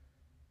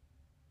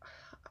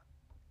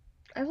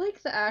I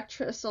like the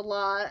actress a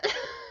lot.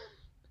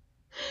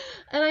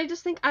 And I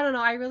just think I don't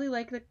know, I really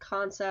like the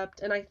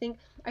concept, and I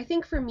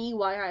think for me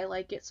why I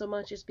like it so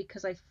much is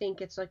because I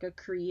think it's like a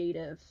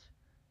creative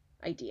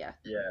idea.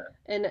 Yeah,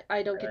 And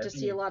I don't get to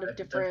see a lot I of think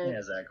it definitely different.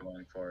 has that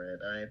going for it,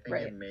 and I think it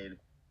Right. made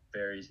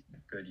very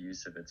good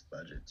use of its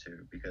budget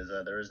too, because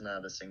there was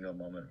not a single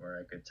moment where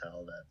I could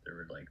tell that there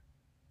were like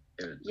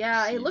it was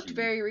Yeah, it looked CG.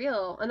 very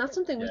real. And that's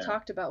something we Yeah,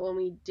 talked about when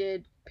we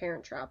did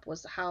Parent Trap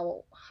was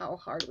how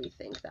hard we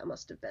think that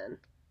must have been.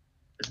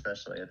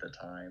 especially at the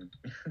time.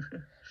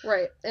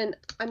 Right. And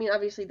I mean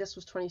obviously this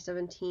was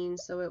 2017,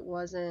 so it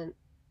wasn't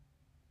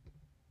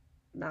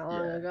that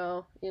long Yeah,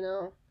 ago, you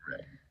know.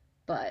 right.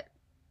 But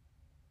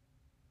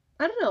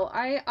I don't know.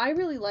 I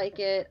really like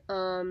it.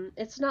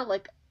 It's not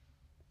like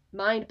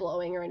mind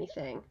blowing or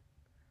anything,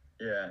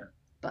 Yeah,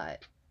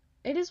 but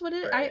it is what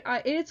it. right.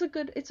 It's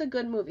a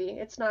good movie.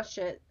 It's not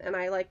shit, and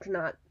I like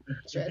not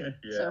shit.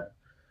 So Yeah,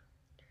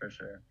 for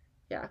sure.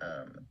 yeah,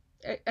 Um,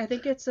 I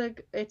think it's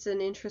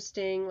an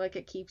interesting, like,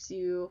 it keeps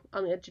you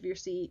on the edge of your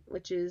seat,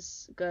 which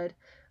is good.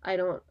 I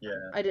don't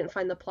yeah, I didn't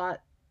find the plot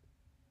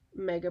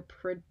mega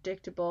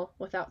predictable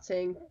without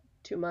saying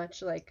too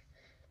much, like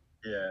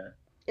yeah.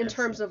 in It's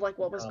terms of like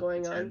what was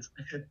going on.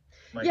 competent.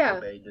 Michael Yeah,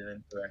 Bay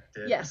didn't direct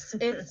it. yes,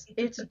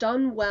 it's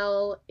done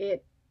well.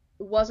 It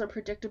wasn't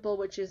predictable,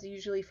 which is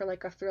usually for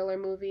like a thriller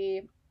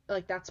movie.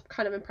 Like that's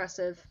kind of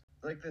impressive.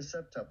 Like the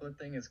septuplet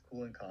thing is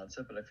cool in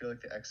concept, but I feel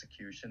like the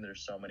execution,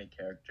 there's so many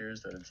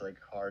characters that it's like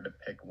hard to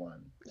pick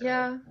one and like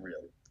Yeah,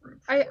 really root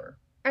I for,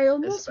 I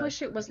almost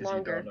wish it especially was because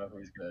you don't longer. know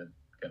who's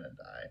gonna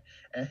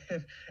die,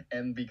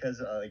 and because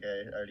like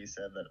I already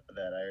said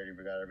that I already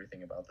forgot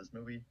everything about this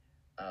movie.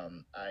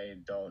 I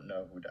don't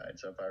know who died,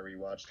 so if I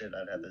rewatched it,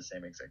 I'd have the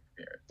same exact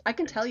I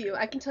can tell you.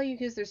 experience. I can tell you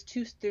because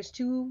there's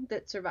two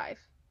that survive.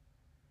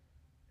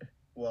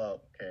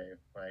 Well, okay,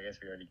 well, I guess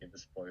we already gave the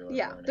spoiler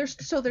Yeah, warning.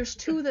 there's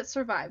two that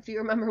survive. Do you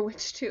remember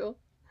which two?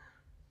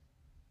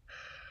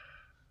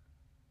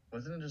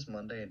 Wasn't it just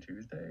Monday and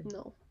Tuesday?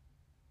 No, No.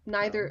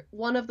 neither.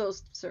 One of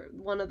those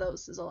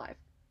is alive,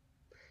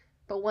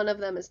 but one of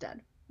them is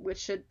dead, which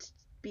should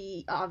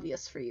be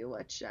obvious for you.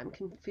 Which I'm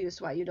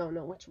confused why you don't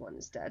know which one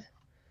is dead.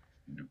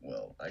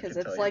 Well, I Because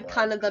can tell it's you like why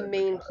kind of the because I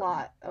main forgot.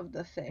 plot of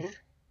the thing.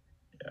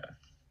 Yeah.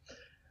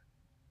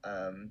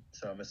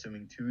 So I'm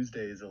assuming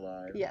Tuesday is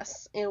alive.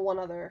 Yes, and one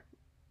other.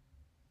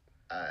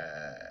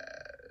 Uh,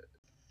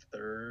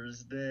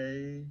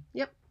 Thursday.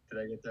 Yep, Did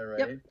I get that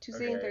yep, right?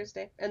 Tuesday and Okay.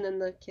 Thursday, and then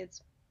the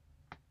kids.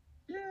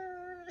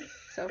 Yay!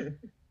 So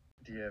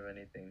Do you have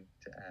anything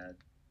to add?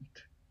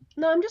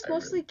 no, I'm just I really,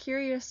 mostly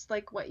curious,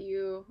 like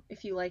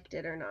if you liked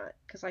it or not,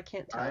 because I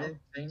can't I tell.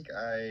 think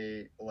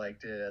I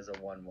liked it as a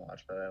one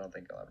watch, but I don't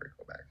think I'll ever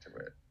go back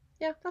to it.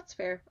 Yeah, that's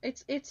fair.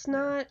 It's Yeah.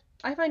 not.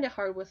 I find it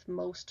hard with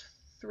most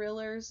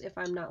thrillers if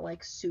I'm not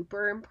like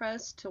super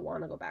impressed to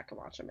want to go back and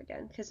watch them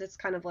again, because it's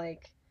kind of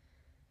like,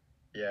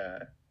 Yeah,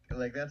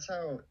 like that's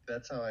how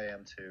I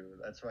am too.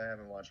 That's why I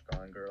haven't watched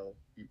Gone Girl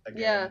yeah.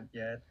 again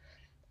yet.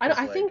 I don't,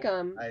 Cause I like think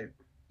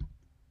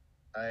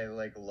I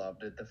like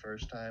loved it the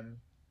first time,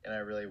 and I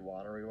really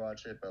want to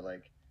rewatch it. But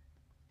like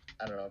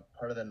I don't know,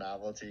 part of the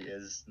novelty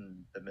is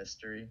the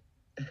mystery.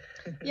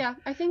 yeah,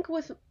 I think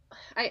with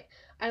I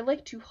I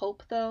like to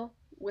hope though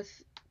with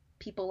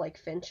people like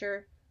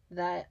Fincher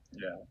that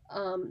Yeah.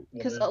 Well,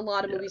 because a there's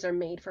lot of yeah. movies are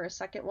made for a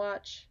second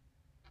watch,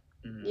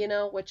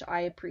 Mm-hmm. which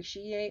I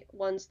appreciate.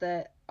 Ones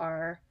that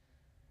are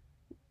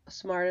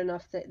smart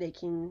enough that they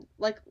can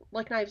like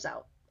Knives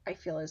Out, I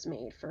feel is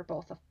made for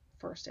both a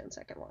first and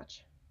second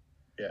watch.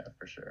 Yeah,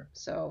 for sure.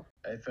 So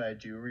If I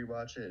do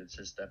rewatch it, it's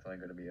just definitely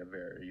going to be a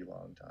very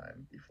long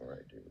time before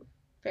I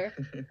fair.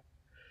 do.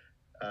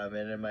 And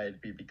it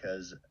might be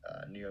because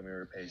Naomi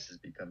Rapace is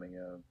becoming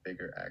a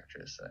bigger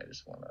actress, and I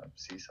just want to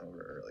see some of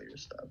her earlier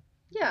stuff.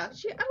 Yeah,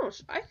 she Simple.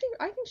 I don't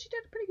I think she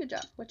did a pretty good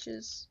job, which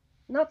is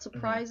not Mm-hmm.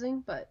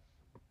 surprising but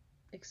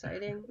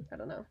exciting. I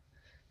don't know.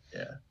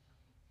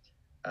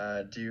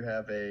 Yeah. Do you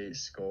have a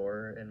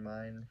score in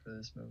mind for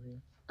this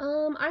movie?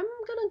 I'm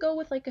gonna go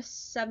with like a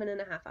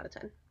 7.5 out of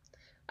 10.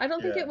 I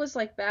don't think Yeah. it was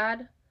like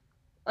bad.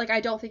 Like I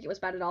don't think it was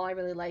bad at all. I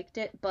really liked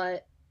it,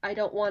 but I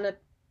don't want to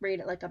rate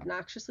it like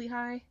obnoxiously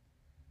high.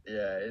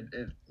 Yeah.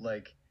 It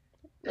like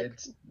Like,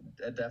 it's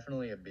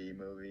definitely a B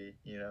movie.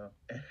 You know.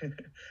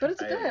 but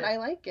it's good. I I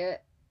like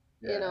it.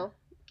 You yeah. know.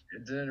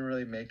 It didn't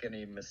really make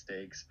any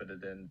mistakes, but it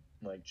didn't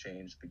like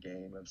change the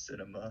game of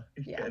cinema.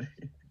 Yeah.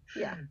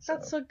 Yeah. So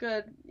That's a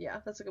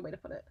good way to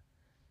put it.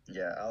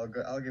 yeah, I'll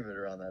give it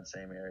around that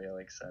same area,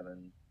 like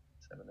seven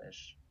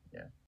ish.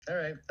 Yeah. All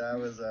right, that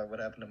was what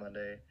happened to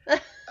Monday.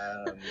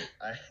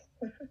 I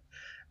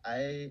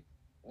I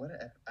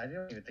I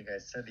don't even think I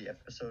said the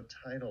episode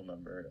title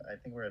number. I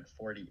think we're at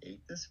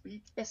 48 this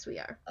week. Yes, we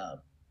are.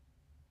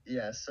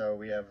 Yeah, so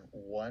we have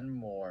one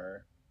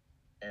more,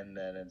 and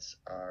then it's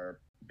our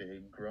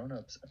big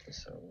grown-ups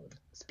episode,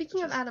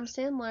 Speaking which of is Adam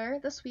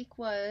Sandler, this week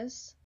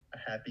was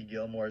Happy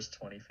Gilmore's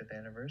 25th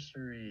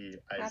anniversary.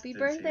 I happy did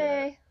see that.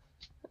 birthday.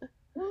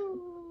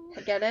 Woo!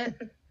 Get it?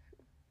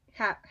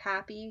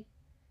 Happy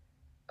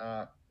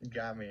uh,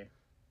 got me.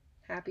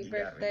 happy You got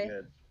me birthday.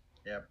 good.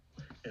 Yep.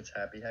 It's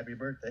happy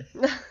birthday.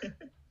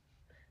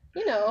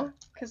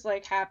 Cause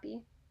like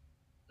happy.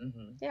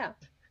 Mm-hmm. Yeah.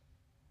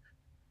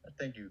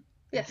 Thank you.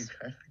 Thank you, Yes.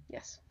 Carly.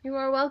 Yes. You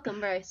are welcome,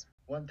 Bryce.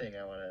 One thing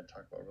I want to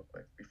talk about real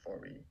quick before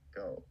we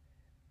go.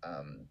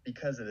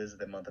 Because it is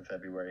the month of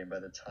February, and by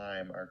the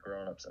time our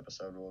grown-ups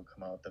episode will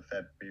come out, the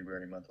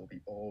February month will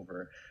be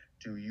over.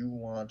 Do you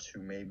want to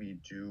maybe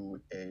do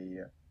a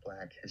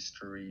Black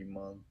History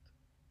Month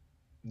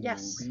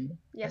Yes. movie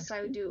Yes, next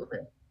I week? do.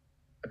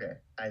 Okay.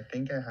 I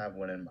think I have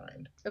one in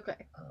mind. Okay.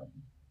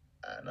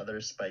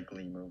 Another Spike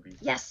Lee movie.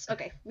 Yes.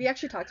 Okay. We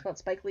actually talked about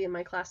Spike Lee in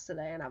my class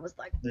today, and I was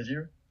like, Did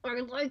you? I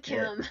like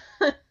Yeah. him.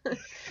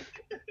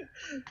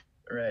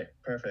 Right.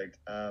 Perfect.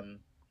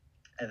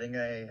 I think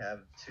I have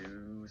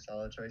two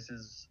solid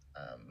choices,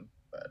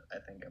 but I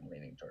think I'm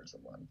leaning towards the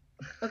one.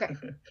 Okay.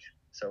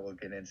 So we'll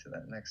get into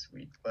that next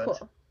week. But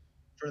Cool.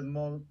 for the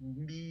most,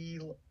 be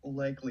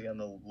likely on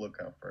the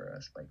lookout for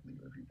a Spike Lee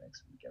review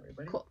next week,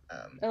 everybody. Cool.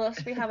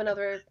 Unless we have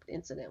another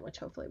incident, which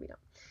hopefully we don't.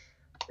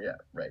 Yeah,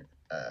 right.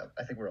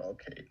 I think we're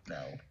okay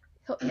now.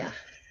 Oh, yeah.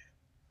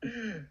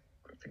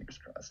 Fingers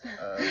crossed.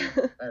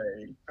 All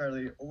right,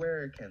 Carly,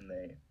 where can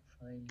they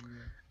find you?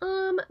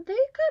 They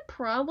could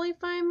probably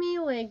find me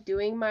like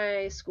doing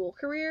my school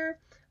career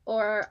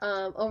or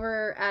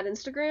over at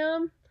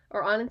Instagram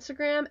or on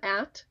Instagram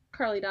at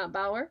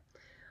carly.bauer.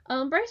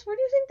 Bryce, where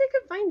do you think they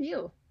could find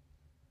you?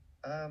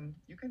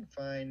 You can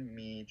find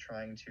me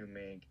trying to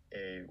make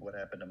a What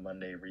Happened to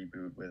Monday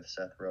reboot with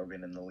Seth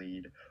Rogen in the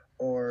lead,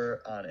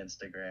 or on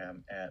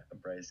Instagram at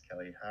Bryce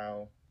Kelly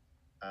Howe.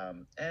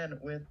 And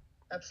with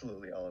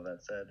absolutely all of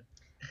that said,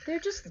 There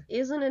just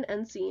isn't an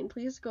end scene.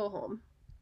 Please go home.